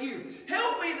over to you.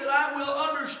 Help me that I will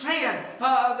understand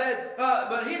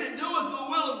but he that doeth the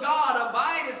will of God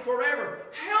abideth forever.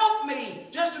 Help me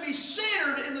just to be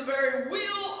centered in the very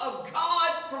will of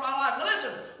God for my life. Now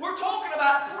listen, we're talking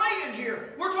about praying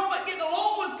here. We're talking about getting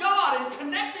along with God and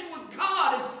connecting with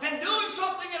God and doing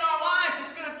something in our life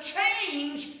that's going to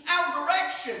change our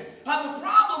direction. The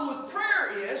problem with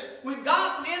prayer is we've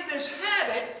gotten in this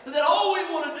habit that all we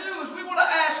want to do is we want to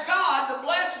ask God to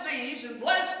bless these and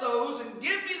bless those and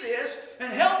give me this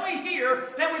and help me here,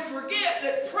 and we forget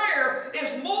that prayer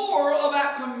is more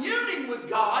about communing with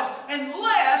God and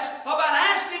less about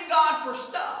asking God for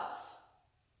stuff.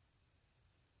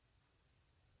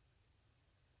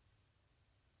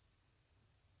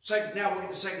 Now we'll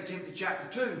get to 2 Timothy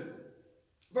chapter 2,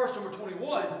 verse number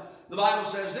 21. The Bible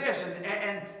says this,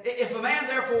 and if a man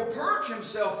therefore purge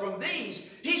himself from these,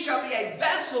 he shall be a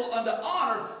vessel unto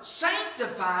honor,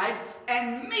 sanctified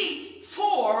and meet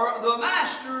for the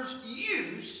master's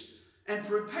use, and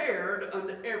prepared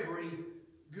unto every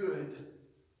good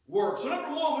work. So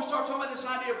number one, we start talking about this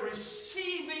idea of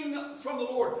receiving from the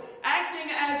Lord, acting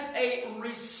as a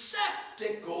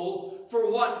receptacle for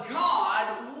what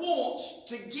God wants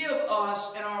to give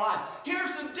us in our life.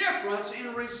 Here's the difference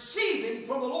in receiving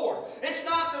from the Lord. It's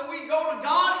not that we go to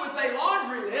God with a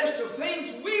laundry list of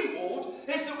things we want.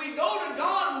 It's that we go to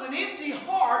God with an empty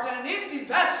heart and an empty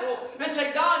vessel and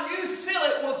say, God, you fill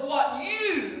it with what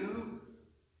you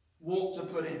want to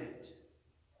put in it.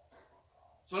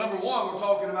 So number one, we're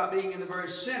talking about being in the very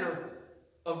center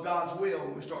of God's will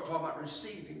when we start talking about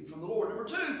receiving from the Lord. Number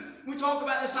two, we talk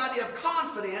about this idea of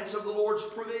confidence of the Lord's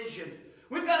provision.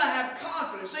 We've got to have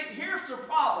confidence. See, here's the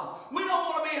problem. We don't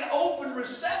want to be an open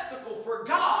receptacle for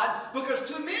God because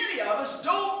too many of us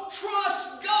don't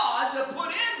trust God to put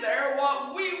in there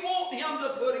what we want Him to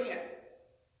put in.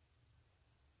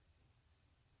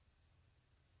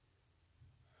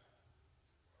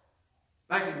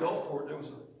 Back in Gulfport, there was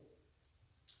a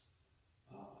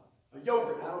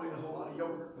yogurt. I don't eat a whole lot of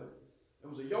yogurt, but there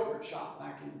was a yogurt shop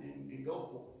back in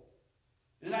Gulfport.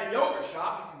 In that yogurt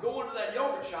shop, you can go into that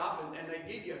yogurt shop and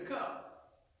they give you a cup.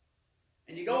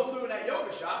 And you go through in that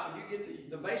yogurt shop and you get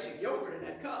the basic yogurt in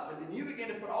that cup. And then you begin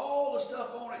to put all the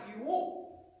stuff on it you want.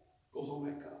 Goes on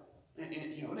that cup. And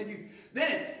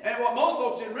what most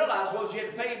folks didn't realize was you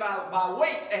had to pay by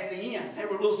weight at the end. They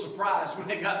were a little surprised when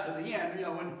they got to the end,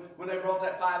 when they brought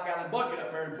that 5-gallon bucket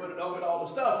up there and put it over all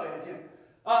the stuff in it.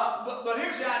 But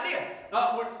here's the idea.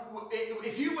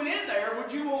 If you went in there,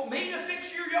 would you want me to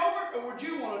fix your yogurt or would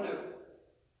you want to do it?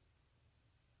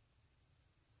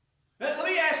 Let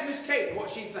me ask Miss Katie what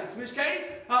she thinks. Miss Katie,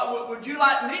 would you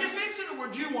like me to fix it or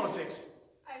would you want to fix it?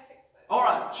 I fix it. All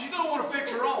right. She's going to want to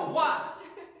fix her own. Why?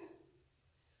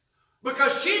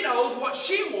 Because she knows what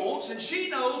she wants and she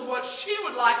knows what she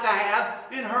would like to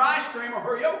have in her ice cream or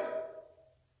her yogurt.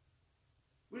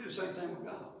 We do the same thing with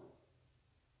God.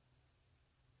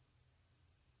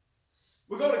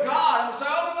 We go to God and we say,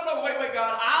 oh, no, wait,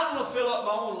 God, I want to fill up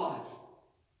my own life.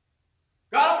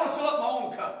 God, I want to fill up my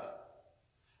own cup.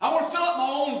 I want to fill up my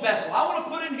own vessel. I want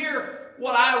to put in here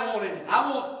what I want in it. I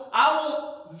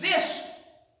want this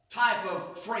type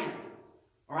of friend.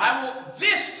 Or I want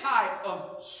this type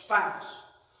of spouse.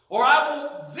 Or I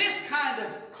want this kind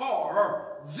of car.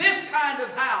 Or this kind of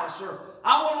house. Or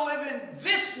I want to live in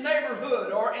this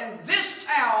neighborhood. Or in this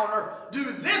town. Or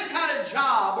do this kind of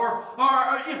job. Or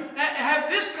have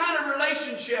this kind of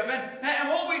relationship. And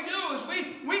what we do is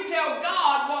we tell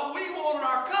God what we want in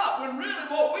our cup. When really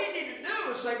what we need to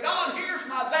do is say, God, here's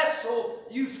my vessel.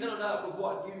 You fill it up with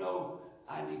what you know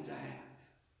I need to have.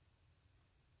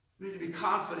 We need to be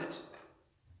confident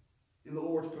in the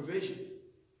Lord's provision.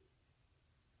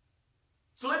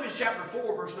 Philippians chapter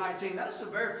 4, verse 19. That is a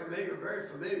very familiar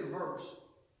verse.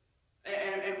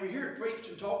 And we hear it preached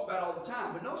and talked about all the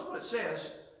time. But notice what it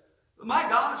says. My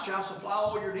God shall supply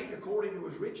all your need according to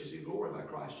his riches in glory by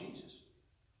Christ Jesus.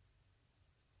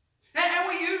 And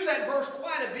we use that verse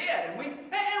quite a bit. And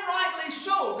rightly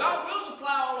so. God will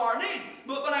supply all our need.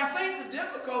 But I think the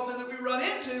difficulty that we run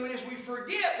into is we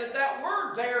forget that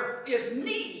word there is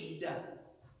need.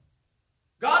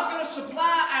 God's going to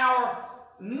supply our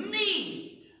need.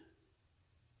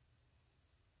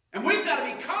 And we've got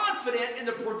to be confident in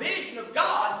the provision of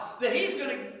God that he's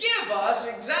going to give us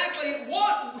exactly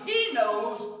what he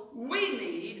knows we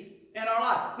need in our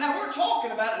life. Now, we're talking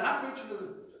about it, and I'm preaching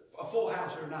to a full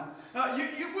house here now. What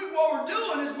we're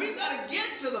doing is we've got to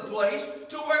get to the place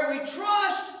to where we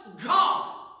trust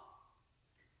God.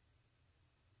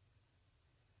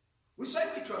 We say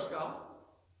we trust God,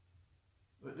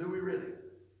 but do we really?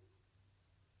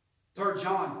 3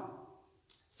 John,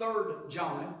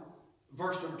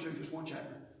 verse number 2, just one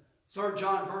chapter. 3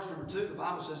 John, verse number 2, the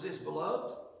Bible says this,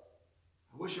 Beloved,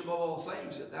 I wish above all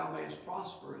things that thou mayest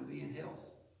prosper and be in health,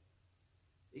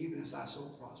 even as thy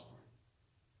soul prosper.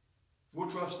 We'll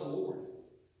trust the Lord.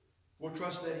 We'll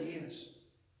trust that he is.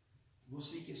 We'll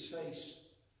seek his face,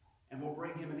 and we'll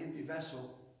bring him an empty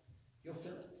vessel. He'll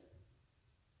fill it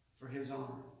for his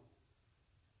honor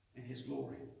and his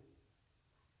glory.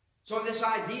 So this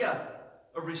idea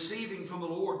of receiving from the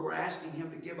Lord, we're asking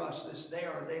him to give us this day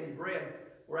our daily bread.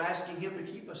 We're asking him to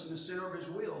keep us in the center of his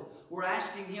will. We're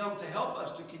asking him to help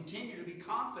us to continue to be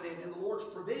confident in the Lord's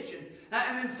provision.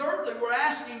 And then thirdly, we're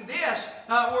asking this.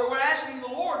 We're asking the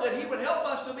Lord that he would help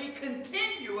us to be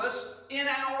continuous in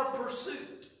our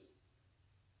pursuit.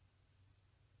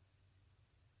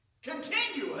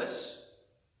 Continuous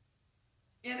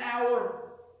in our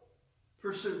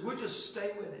pursuit. We'll just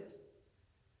stay with it.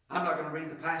 I'm not going to read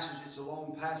the passage. It's a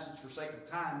long passage for sake of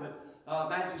time. But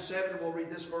Matthew 7, we'll read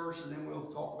this verse and then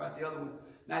we'll talk about the other one.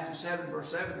 Matthew 7, verse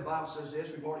 7, the Bible says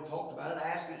this. We've already talked about it.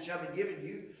 Ask and it shall be given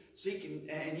you. Seek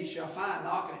and you shall find.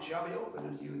 Knock and it shall be opened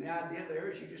unto you. And the idea there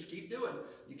is you just keep doing.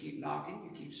 You keep knocking.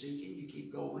 You keep seeking. You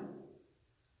keep going.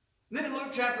 And then in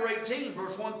Luke chapter 18,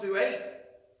 verse 1 through 8,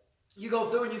 you go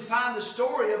through and you find the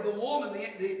story of the woman,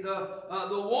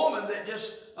 the woman that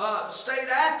just stayed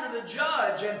after the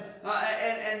judge,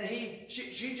 and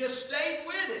she just stayed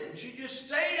with it, and she just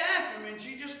stayed after him, and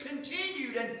she just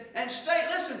continued and stayed.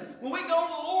 Listen, when we go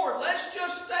to the Lord, let's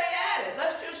just stay at it.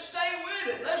 Let's just stay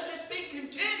with it. Let's just be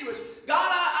continuous. God,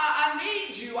 I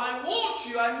need you. I want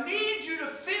you. I need you to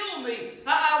fill me.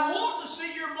 I want to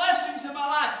see your blessings in my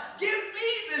life. Give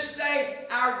me this day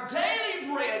our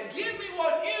daily bread. Give me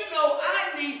what you know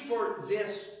I need for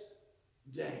this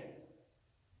day.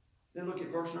 Then look at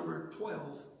verse number 12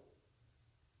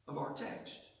 of our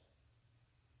text.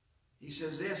 He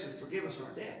says this, and forgive us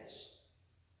our debts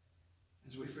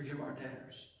as we forgive our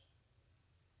debtors.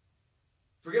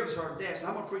 Forgive us our debts.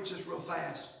 I'm going to preach this real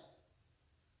fast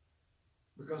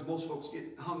because most folks get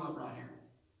hung up right here.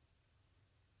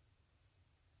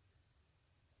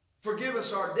 Forgive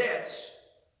us our debts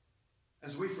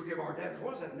as we forgive our debtors.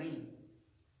 What does that mean?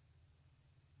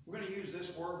 We're going to use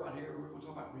this word right here. We're going to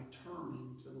talk about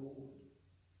returning to the Lord.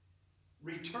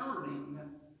 Returning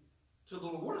to the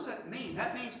Lord. What does that mean?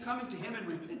 That means coming to Him in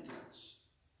repentance.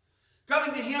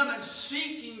 Coming to Him and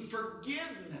seeking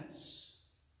forgiveness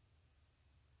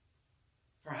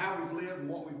for how we've lived and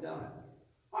what we've done.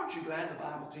 Aren't you glad the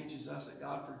Bible teaches us that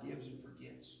God forgives and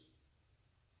forgets?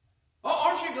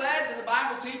 Aren't you glad that the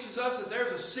Bible teaches us that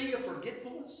there's a sea of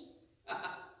forgetfulness?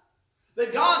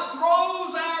 That God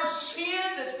throws our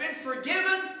sin that's been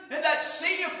forgiven in that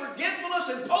sea of forgetfulness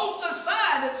and posts a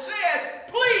sign that says,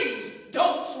 please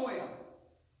don't swim.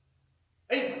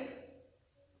 Amen.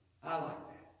 I like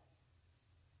that.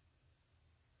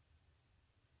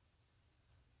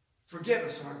 Forgive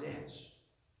us our debts.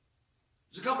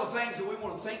 There's a couple of things that we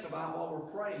want to think about while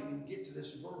we're praying and get to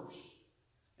this verse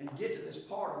and get to this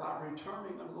part about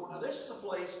returning unto the Lord. Now this is the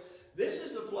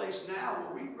place now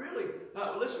where we really,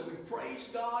 listen, we've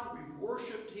praised God, we've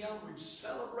worshiped Him, we've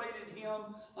celebrated Him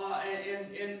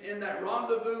in that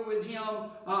rendezvous with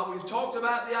Him. We've talked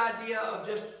about the idea of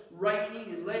just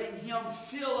reigning and letting Him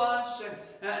fill us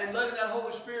and letting that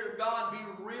Holy Spirit of God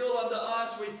be real unto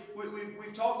us.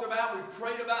 We've talked about, we've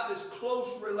prayed about this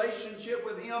close relationship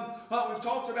with Him. We've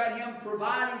talked about Him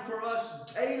providing for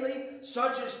us daily,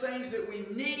 such as things that we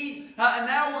need. And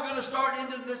now we're going to start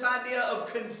into this idea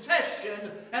of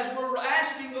confession as we're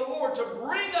asking the Lord to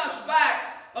bring us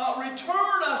back.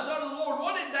 Return us unto the Lord.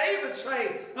 What did David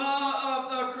say?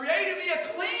 Create in me a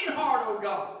clean heart, O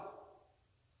God.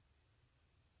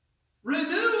 Renew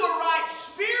a right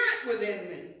spirit within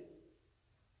me.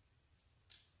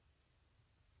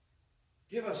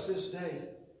 Give us this day,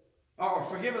 or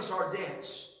forgive us our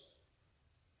debts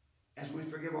as we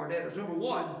forgive our debtors. Number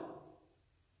one,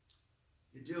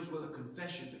 it deals with a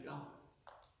confession to God.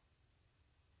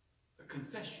 A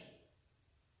confession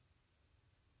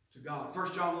to God.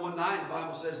 1 John 1:9, the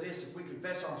Bible says this: if we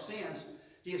confess our sins,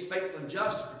 He is faithful and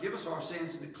just to forgive us our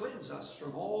sins and to cleanse us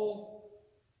from all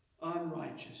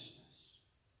unrighteousness.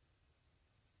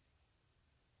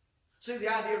 See,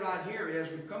 the idea right here is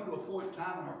we've come to a point in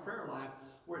time in our prayer life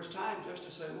where it's time just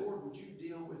to say, Lord, would you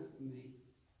deal with me?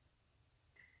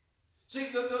 See,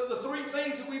 the three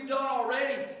things that we've done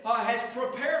already has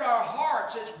prepared our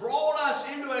hearts. It's brought us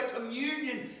into a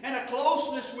communion and a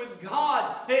closeness with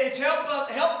God. It's helped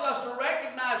us to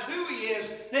recognize who He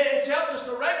is. It's helped us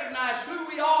to recognize who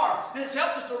we are. And it's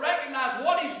helped us to recognize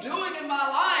what He's doing in my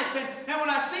life. And when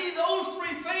I see those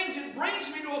three things, it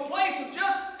brings me to a place of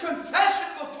just confession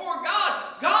before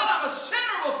God. God, I'm a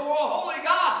sinner before a holy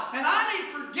God, and I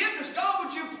need forgiveness. God,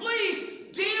 would you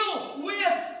please deal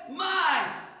with my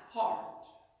heart?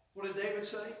 What did David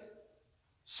say?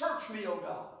 Search me, O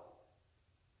God.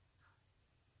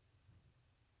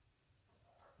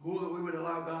 Oh, that we would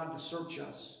allow God to search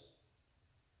us.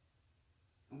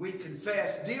 And we'd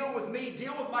confess, deal with me,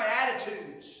 deal with my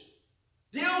attitudes,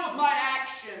 deal with my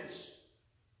actions.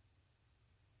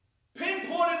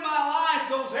 Pinpoint in my life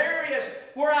those areas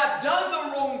where I've done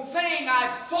the wrong thing,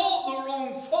 I've thought the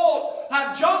wrong thought,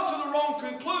 I've jumped to the wrong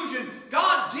conclusion.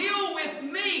 God, deal with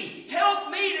me.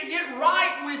 Help me to get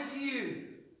right with you.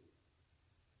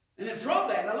 And then from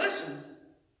that, now listen,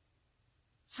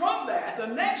 from that, the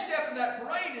next step in that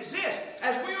parade is this.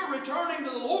 As we are returning to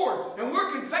the Lord and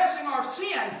we're confessing our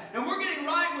sin and we're getting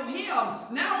right with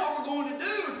Him, now what we're going to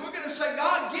do is we're going to say,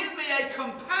 God, give me a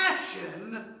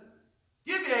compassion.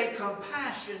 Give me a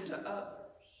compassion to others.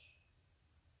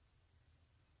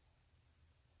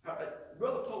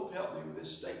 Brother Pope helped me with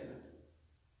this statement.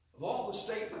 Of all the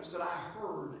statements that I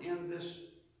heard in this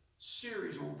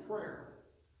series on prayer,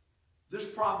 this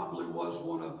probably was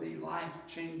one of the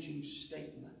life-changing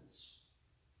statements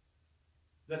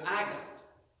that I got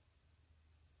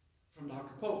from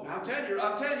Dr. Pope. Now, I'm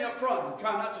telling you up front, I'm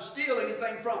trying not to steal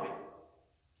anything from him.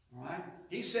 All right?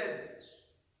 He said this.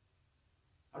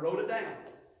 I wrote it down.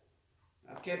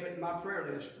 I've kept it in my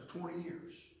prayer list for 20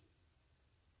 years.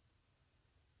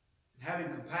 Having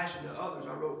compassion to others,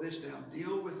 I wrote this down.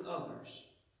 Deal with others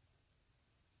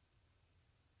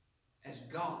as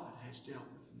God has dealt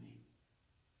with me.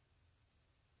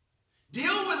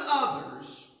 Deal with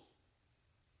others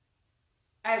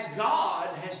as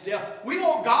God has dealt. We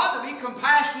want God to be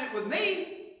compassionate with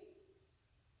me.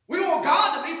 We want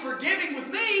God to be forgiving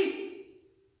with me.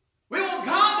 We want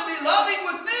God to be loving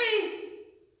with me.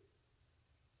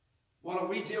 Why don't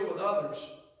we deal with others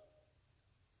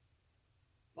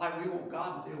like we want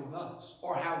God to deal with us,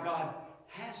 or how God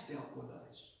has dealt with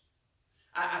us?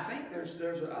 I think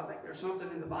there's something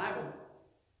in the Bible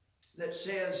that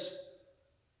says,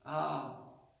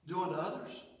 do unto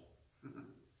others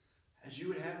as you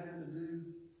would have them to do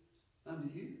unto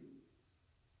you.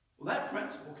 Well, that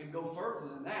principle can go further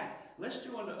than that. Let's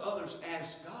do unto others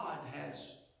as God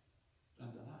has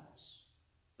done to us.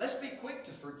 Let's be quick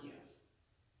to forgive.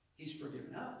 He's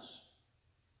forgiven us.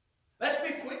 Let's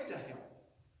be quick to help.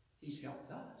 He's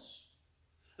helped us.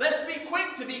 Let's be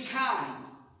quick to be kind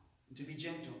and to be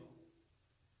gentle.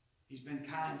 He's been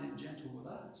kind and gentle with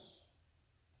us.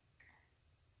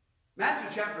 Matthew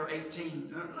chapter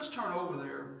 18. Let's turn over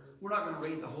there. We're not going to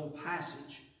read the whole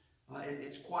passage.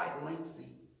 It's quite lengthy.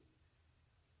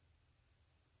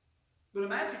 But in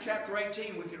Matthew chapter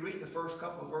 18, we can read the first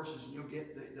couple of verses and you'll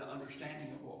get the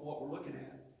understanding of what we're looking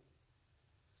at.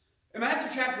 In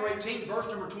Matthew chapter 18, verse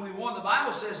number 21, the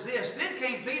Bible says this, Then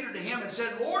came Peter to him and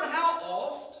said, Lord, how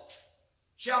oft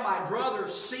shall my brother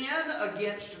sin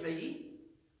against me,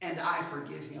 and I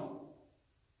forgive him?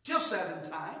 Till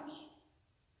 7 times.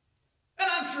 And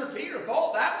I'm sure Peter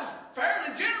thought that was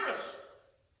fairly generous.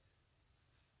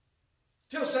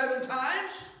 Till 7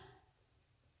 times?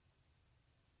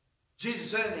 Jesus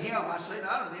said unto him, I say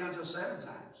not unto thee until 7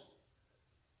 times,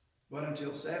 but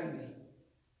until 70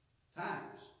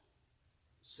 times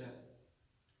 7.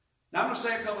 Now I'm going to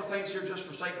say a couple of things here just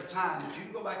for sake of time, but you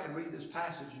can go back and read this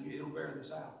passage and it'll bear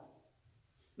this out.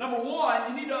 Number one,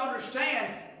 you need to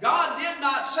understand, God did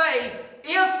not say,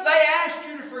 if they ask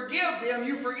you to forgive them,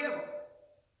 you forgive them.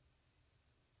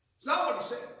 It's not what he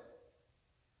said.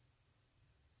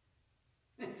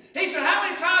 He said, how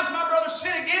many times my brother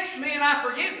sinned against me and I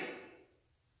forgive him?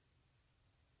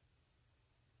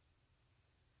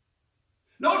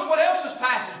 Notice what else this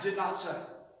passage did not say.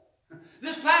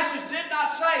 This passage did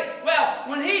not say, well,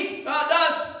 when he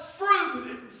does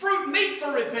fruit meet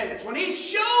for repentance, when he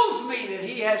shows me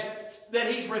that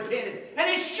he's repented, and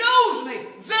he shows me,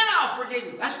 then I'll forgive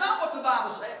him. That's not what the Bible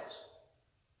says.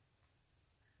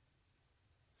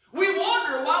 We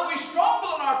wonder why we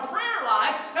struggle in our prayer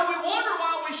life, and we wonder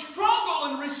why we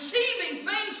struggle in receiving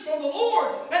things from the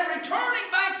Lord and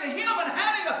returning back to him and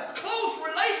having a close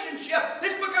relationship.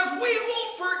 It's because we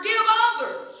won't forgive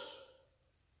others.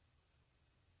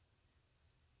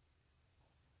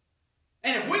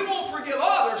 And if we won't forgive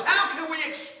others, how can we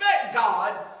expect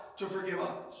God to forgive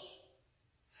us?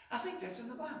 I think that's in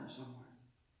the Bible somewhere.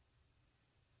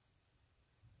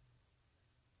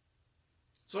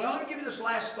 So now let me give you this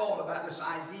last thought about this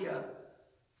idea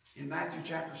in Matthew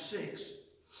chapter 6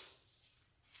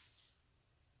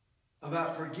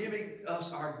 about forgiving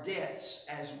us our debts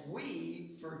as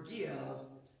we forgive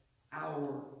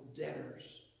our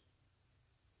debtors.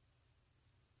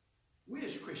 We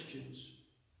as Christians,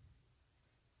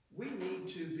 we need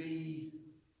to be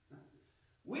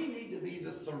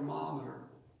the thermometer.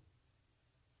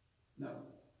 No,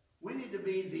 we need to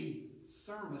be the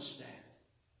thermostat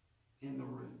in the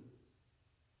room.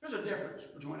 There's a difference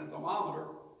between a thermometer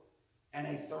and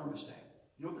a thermostat.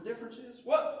 You know what the difference is?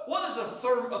 What does a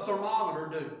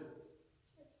thermometer do?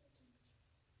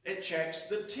 It checks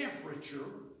the temperature.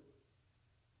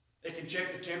 It can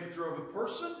check the temperature of a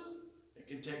person. It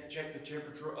can check the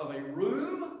temperature of a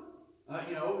room.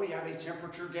 We have a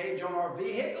temperature gauge on our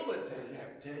vehicle.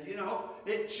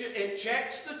 It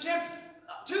checks the temperature.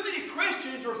 Too many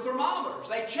Christians are thermometers.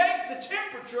 They check the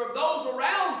temperature of those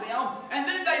around them, and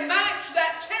then they match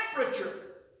that temperature.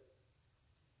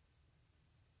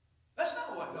 That's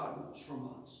not what God wants from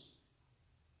us.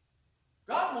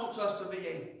 God wants us to be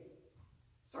a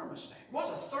thermostat. What's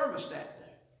a thermostat do?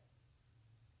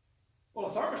 Well,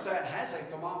 a thermostat has a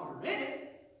thermometer in it.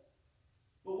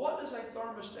 But what does a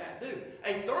thermostat do?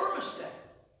 A thermostat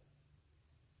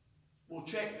will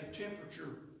check the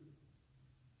temperature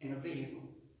in a vehicle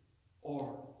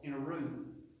or in a room,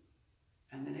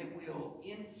 and then it will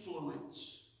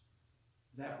influence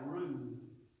that room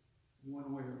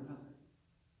one way or another.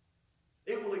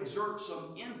 It will exert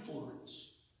some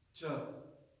influence to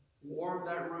warm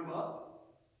that room up,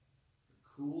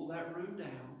 cool that room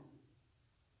down.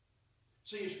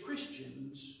 See, as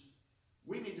Christians,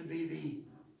 we need to be the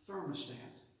thermostat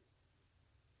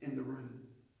in the room.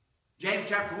 James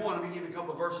chapter 1, let me give you a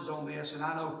couple of verses on this, and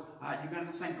I know you're going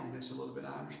to think on this a little bit.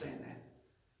 I understand that.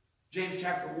 James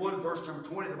chapter 1, verse number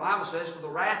 20, the Bible says, For the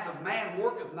wrath of man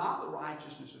worketh not the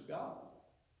righteousness of God.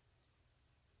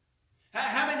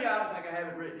 How many, I don't think I have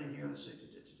it written in here. Let's see.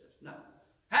 No.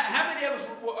 How many of us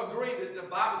agree that the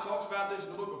Bible talks about this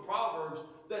in the book of Proverbs,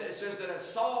 that it says that a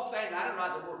soft answer, I didn't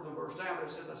write the verse down, but it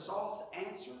says a soft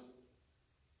answer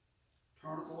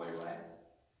turneth away wrath.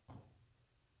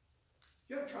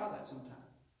 You ought to try that sometime.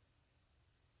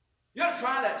 You ought to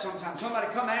try that sometime. Somebody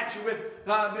come at you with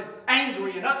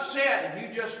angry and upset, and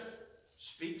you just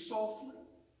speak softly,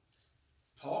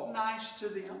 talk nice to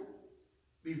them,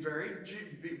 Be very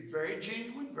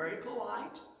genuine, very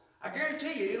polite. I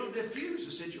guarantee you it'll diffuse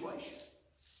the situation.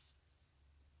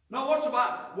 No, what's the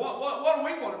Bible? What do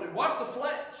we want to do? What's the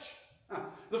flesh?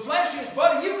 The flesh is,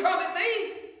 buddy, you come at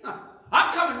me,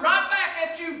 I'm coming right back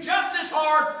at you just as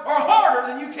hard or harder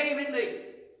than you came at me.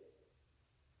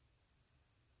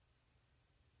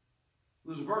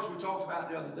 There's a verse we talked about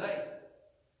the other day. It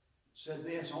said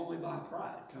this, only by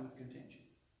pride cometh contention.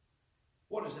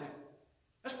 What is that?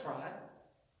 That's pride.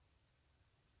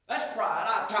 That's pride.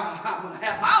 I'm going to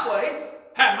have my way,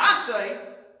 have my say,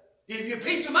 give you a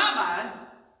piece of my mind.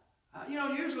 You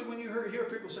know, usually when you hear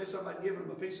people say something about giving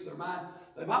them a piece of their mind,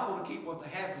 they might want to keep what they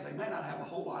have because they may not have a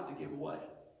whole lot to give away.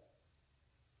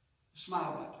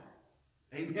 Smile right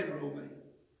there. Amen, rule me.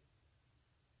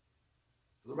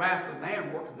 For the wrath of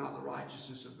man worketh not the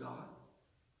righteousness of God.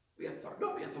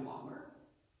 Don't be a thermometer.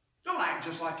 Don't act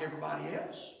just like everybody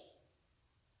else.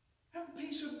 Have the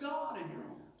peace of God in your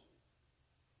heart.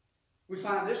 We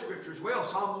find this scripture as well,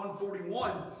 Psalm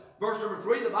 141, verse number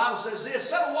 3, the Bible says this,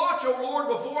 set a watch, O Lord,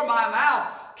 before my mouth.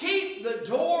 Keep the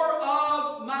door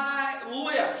of my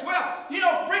lips. Well, you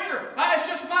know, preacher, it's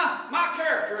just my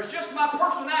character. It's just my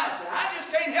personality. I just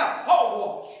can't help.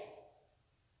 Hogwash.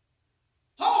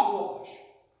 Hogwash.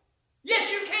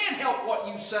 Yes, you can help what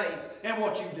you say and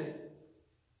what you do.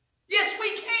 Yes,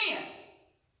 we can.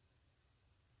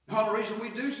 The only reason we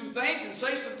do some things and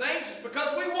say some things is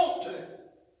because we want to.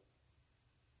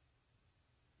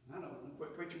 I know,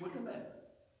 quit preaching with the men.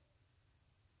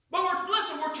 But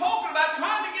we're talking about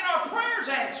trying to get our prayers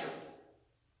answered.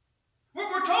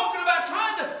 We're talking about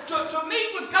trying to meet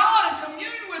with God and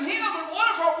commune with Him. And what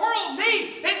does our world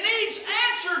need? It needs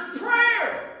answered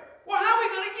prayer. Well, how are we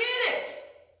going to get it?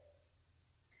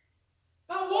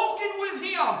 By walking with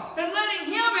Him and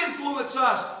letting Him influence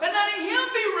us and letting Him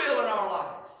be real in our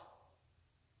life.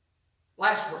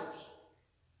 Last verse.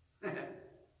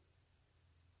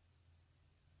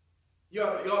 You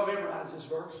ought to memorize this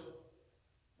verse.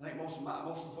 I think most of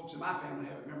the folks in my family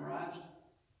have it memorized.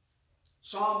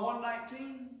 Psalm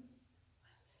 119,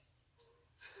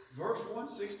 verse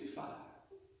 165.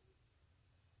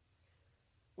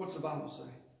 What's the Bible say?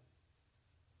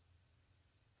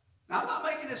 Now, I'm not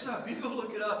making this up. You go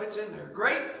look it up. It's in there.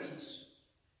 Great peace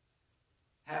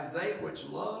have they which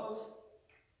love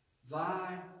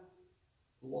thy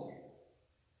law,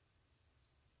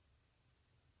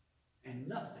 and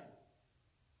nothing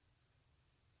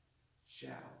shall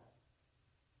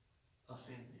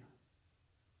offend them.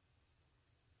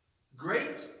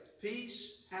 Great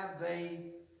peace have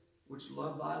they which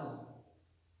love thy law,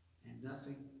 and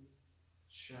nothing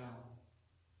shall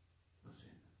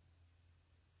offend them.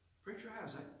 Preacher, how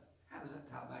does that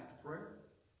tie back to prayer?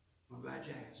 I'm glad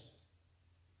you asked.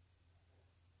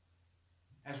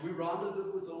 As we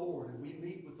rendezvous with the Lord and we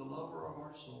meet with the lover of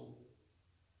our soul,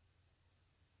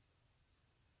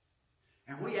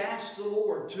 and we ask the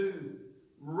Lord to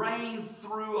reign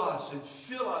through us and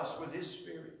fill us with His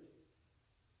Spirit,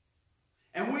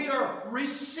 and we are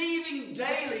receiving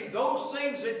daily those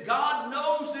things that God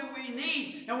knows that we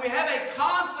need, and we have a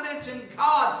confidence in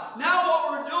God. Now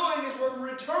what we're doing is we're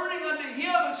returning unto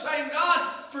Him and saying,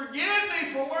 God, forgive me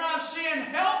for where I've sinned.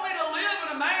 Help me to live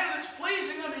in a manner that's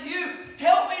pleasing unto you.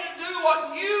 Help me to do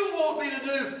what you want me to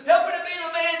do. Help me to be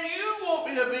the man you want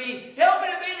me to be. Help me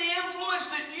to be the influence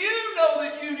that you know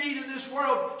that you need in this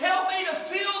world. Help me to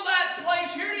fill that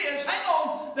place. Here it is. Hang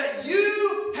on. That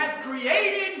you have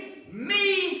created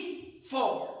me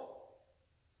for.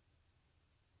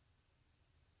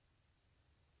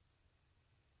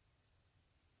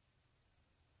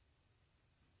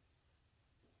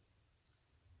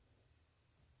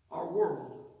 Our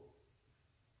world,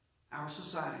 our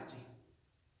society,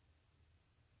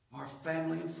 our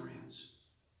family and friends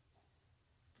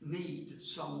need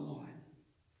someone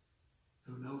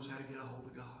who knows how to get a hold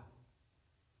of God.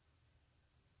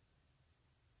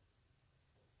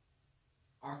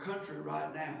 Our country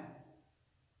right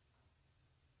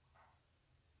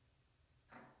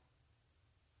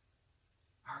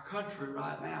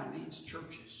now needs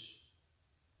churches.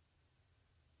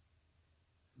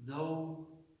 Know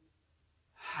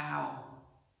how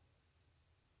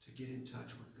to get in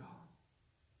touch with God.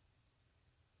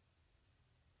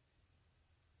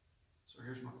 So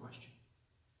here's my question.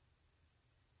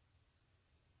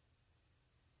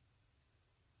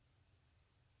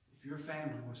 If your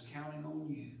family was counting on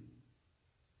you,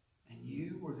 and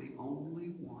you were the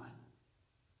only one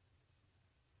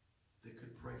that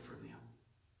could pray for them,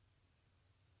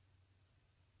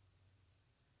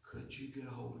 could you get a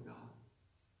hold of God?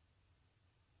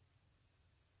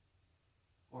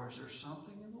 Or is there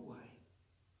something in the way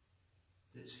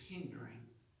that's hindering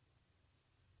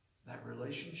that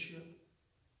relationship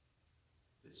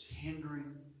that's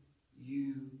hindering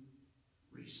you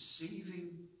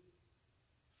receiving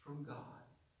from God.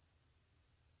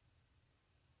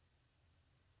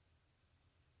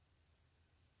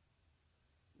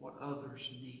 What others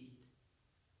need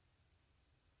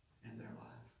in their life.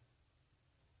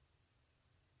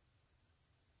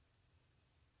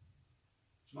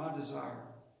 It's my desire.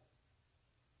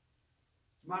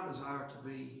 It's my desire to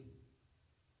be.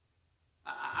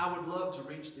 I would love to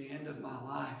reach the end of my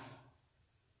life,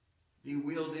 be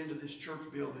wheeled into this church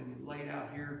building and laid out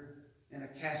here in a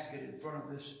casket in front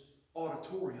of this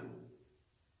auditorium.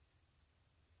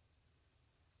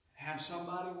 Have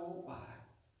somebody walk by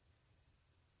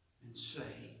and say,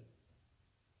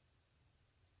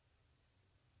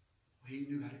 well, he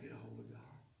knew how to get a hold of God.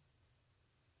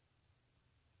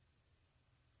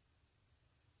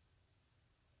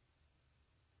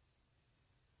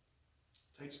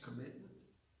 It takes commitment.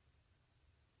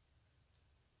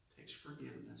 It takes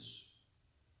forgiveness.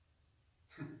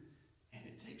 And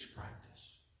it takes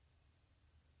practice.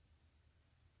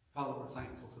 Father, we're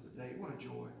thankful for the day. What a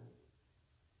joy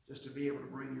just to be able to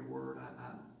bring your word.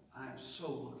 I am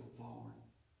so looking forward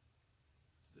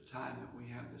to the time that we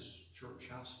have this church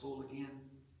house full again.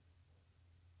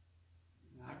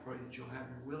 And I pray that you'll have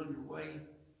your will and your way.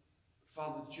 But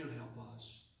Father, that you'll help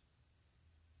us.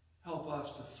 Help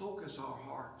us to focus our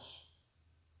hearts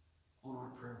on our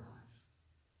prayer life.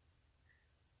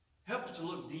 Help us to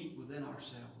look deep within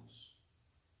ourselves.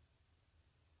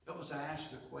 Help us to ask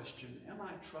the question, am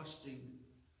I trusting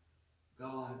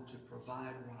God to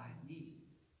provide what I need?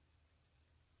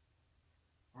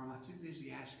 Or am I too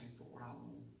busy asking for what I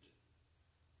want?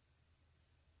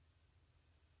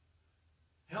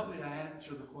 Help me to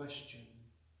answer the question,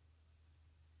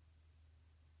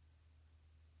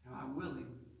 am I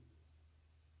willing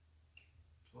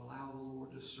to allow the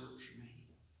Lord to search me?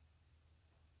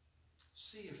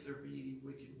 See if there be any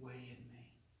wicked way in me.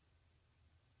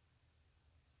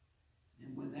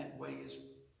 And when that way is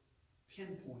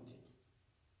pinpointed,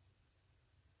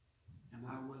 am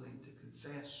I willing to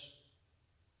confess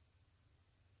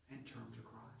and turn to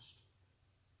Christ?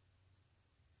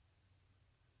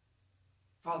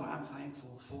 Father, I'm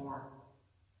thankful for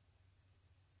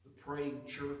the praying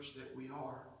church that we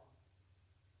are.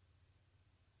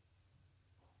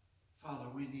 Father,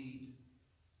 we need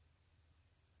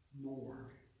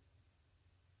more.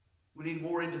 We need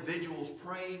more individuals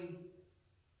praying.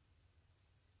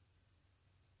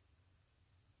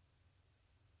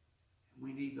 And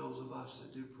we need those of us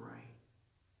that do pray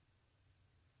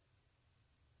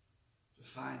to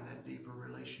find that deeper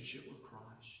relationship with Christ.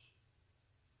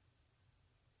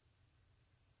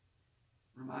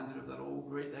 Reminded of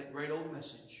that great old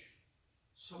message.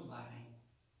 Somebody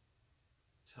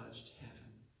touched heaven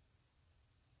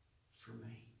for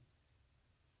me.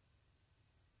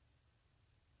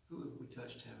 Who have we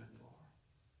touched heaven for?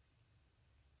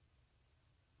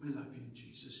 We love you in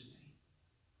Jesus' name.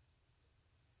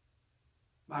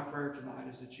 My prayer tonight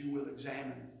is that you will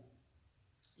examine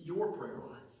your prayer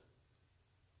life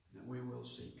and that we will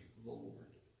seek the Lord.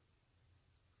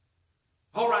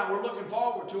 All right, we're looking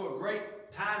forward to a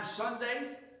great time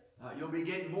Sunday. You'll be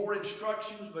getting more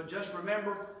instructions, but just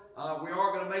remember, we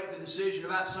are going to make the decision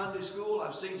about Sunday school.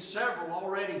 I've seen several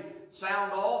already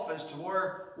sound off as to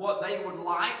what they would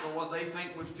like or what they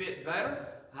think would fit better.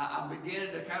 I'm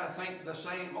beginning to kind of think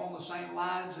on the same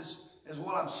lines as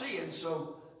what I'm seeing.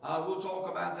 So we'll talk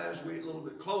about that as we get a little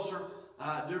bit closer.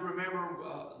 Do remember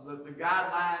the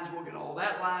guidelines. We'll get all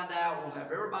that lined out. We'll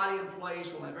have everybody in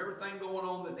place. We'll have everything going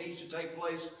on that needs to take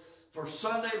place for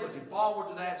Sunday. Looking forward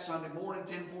to that. Sunday morning,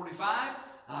 10:45,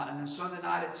 and then Sunday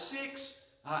night at 6.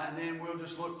 And then we'll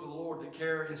just look for the Lord to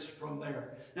carry us from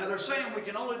there. Now, they're saying we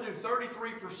can only do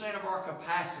 33% of our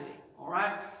capacity. All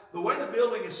right? The way the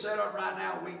building is set up right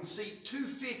now, we can seat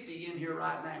 250 in here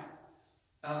right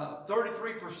now.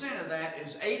 33% of that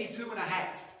is 82 and a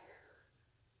half.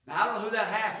 Now, I don't know who that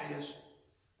half is,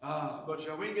 but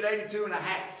we can get 82 and a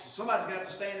half. So somebody's got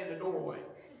to stand in the doorway.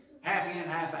 Half in,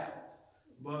 half out.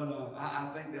 But I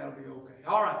think that'll be okay.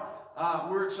 All right.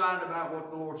 We're excited about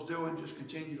what the Lord's doing. Just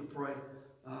continue to pray.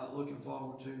 Looking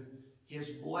forward to His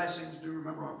blessings. Do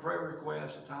remember our prayer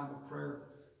request, the time of prayer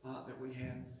that we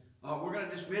have. We're going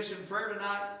to dismiss in prayer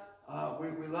tonight.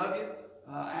 We love you.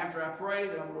 After I pray,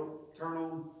 then I'm going to turn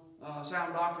on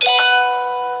sound doctrine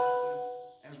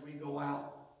as we go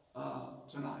out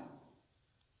tonight.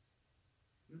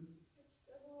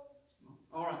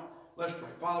 All right. Let's pray.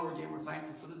 Father, again, we're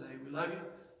thankful for the day. We love you.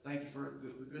 Thank you for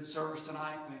the good service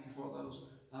tonight. Thank you for those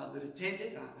that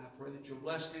attended. I pray that you'll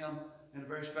bless them in a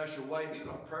very special way. Be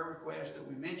our prayer request that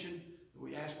we mentioned, that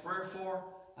we ask prayer for.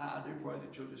 I do pray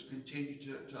that you'll just continue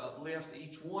to uplift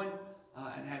each one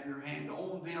and have your hand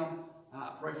on them.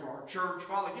 Pray for our church.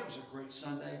 Father, give us a great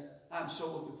Sunday. I'm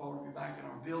so looking forward to be back in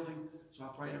our building, so I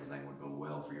pray everything would go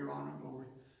well for your honor and glory.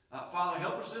 Father,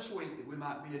 help us this week that we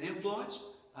might be an influence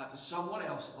to someone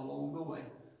else along the way.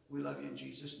 We love you in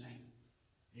Jesus' name.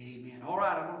 Amen. All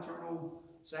right, I'm going to turn on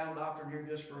Sound Doctrine here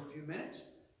just for a few minutes,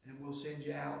 and we'll send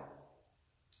you out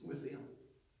with them.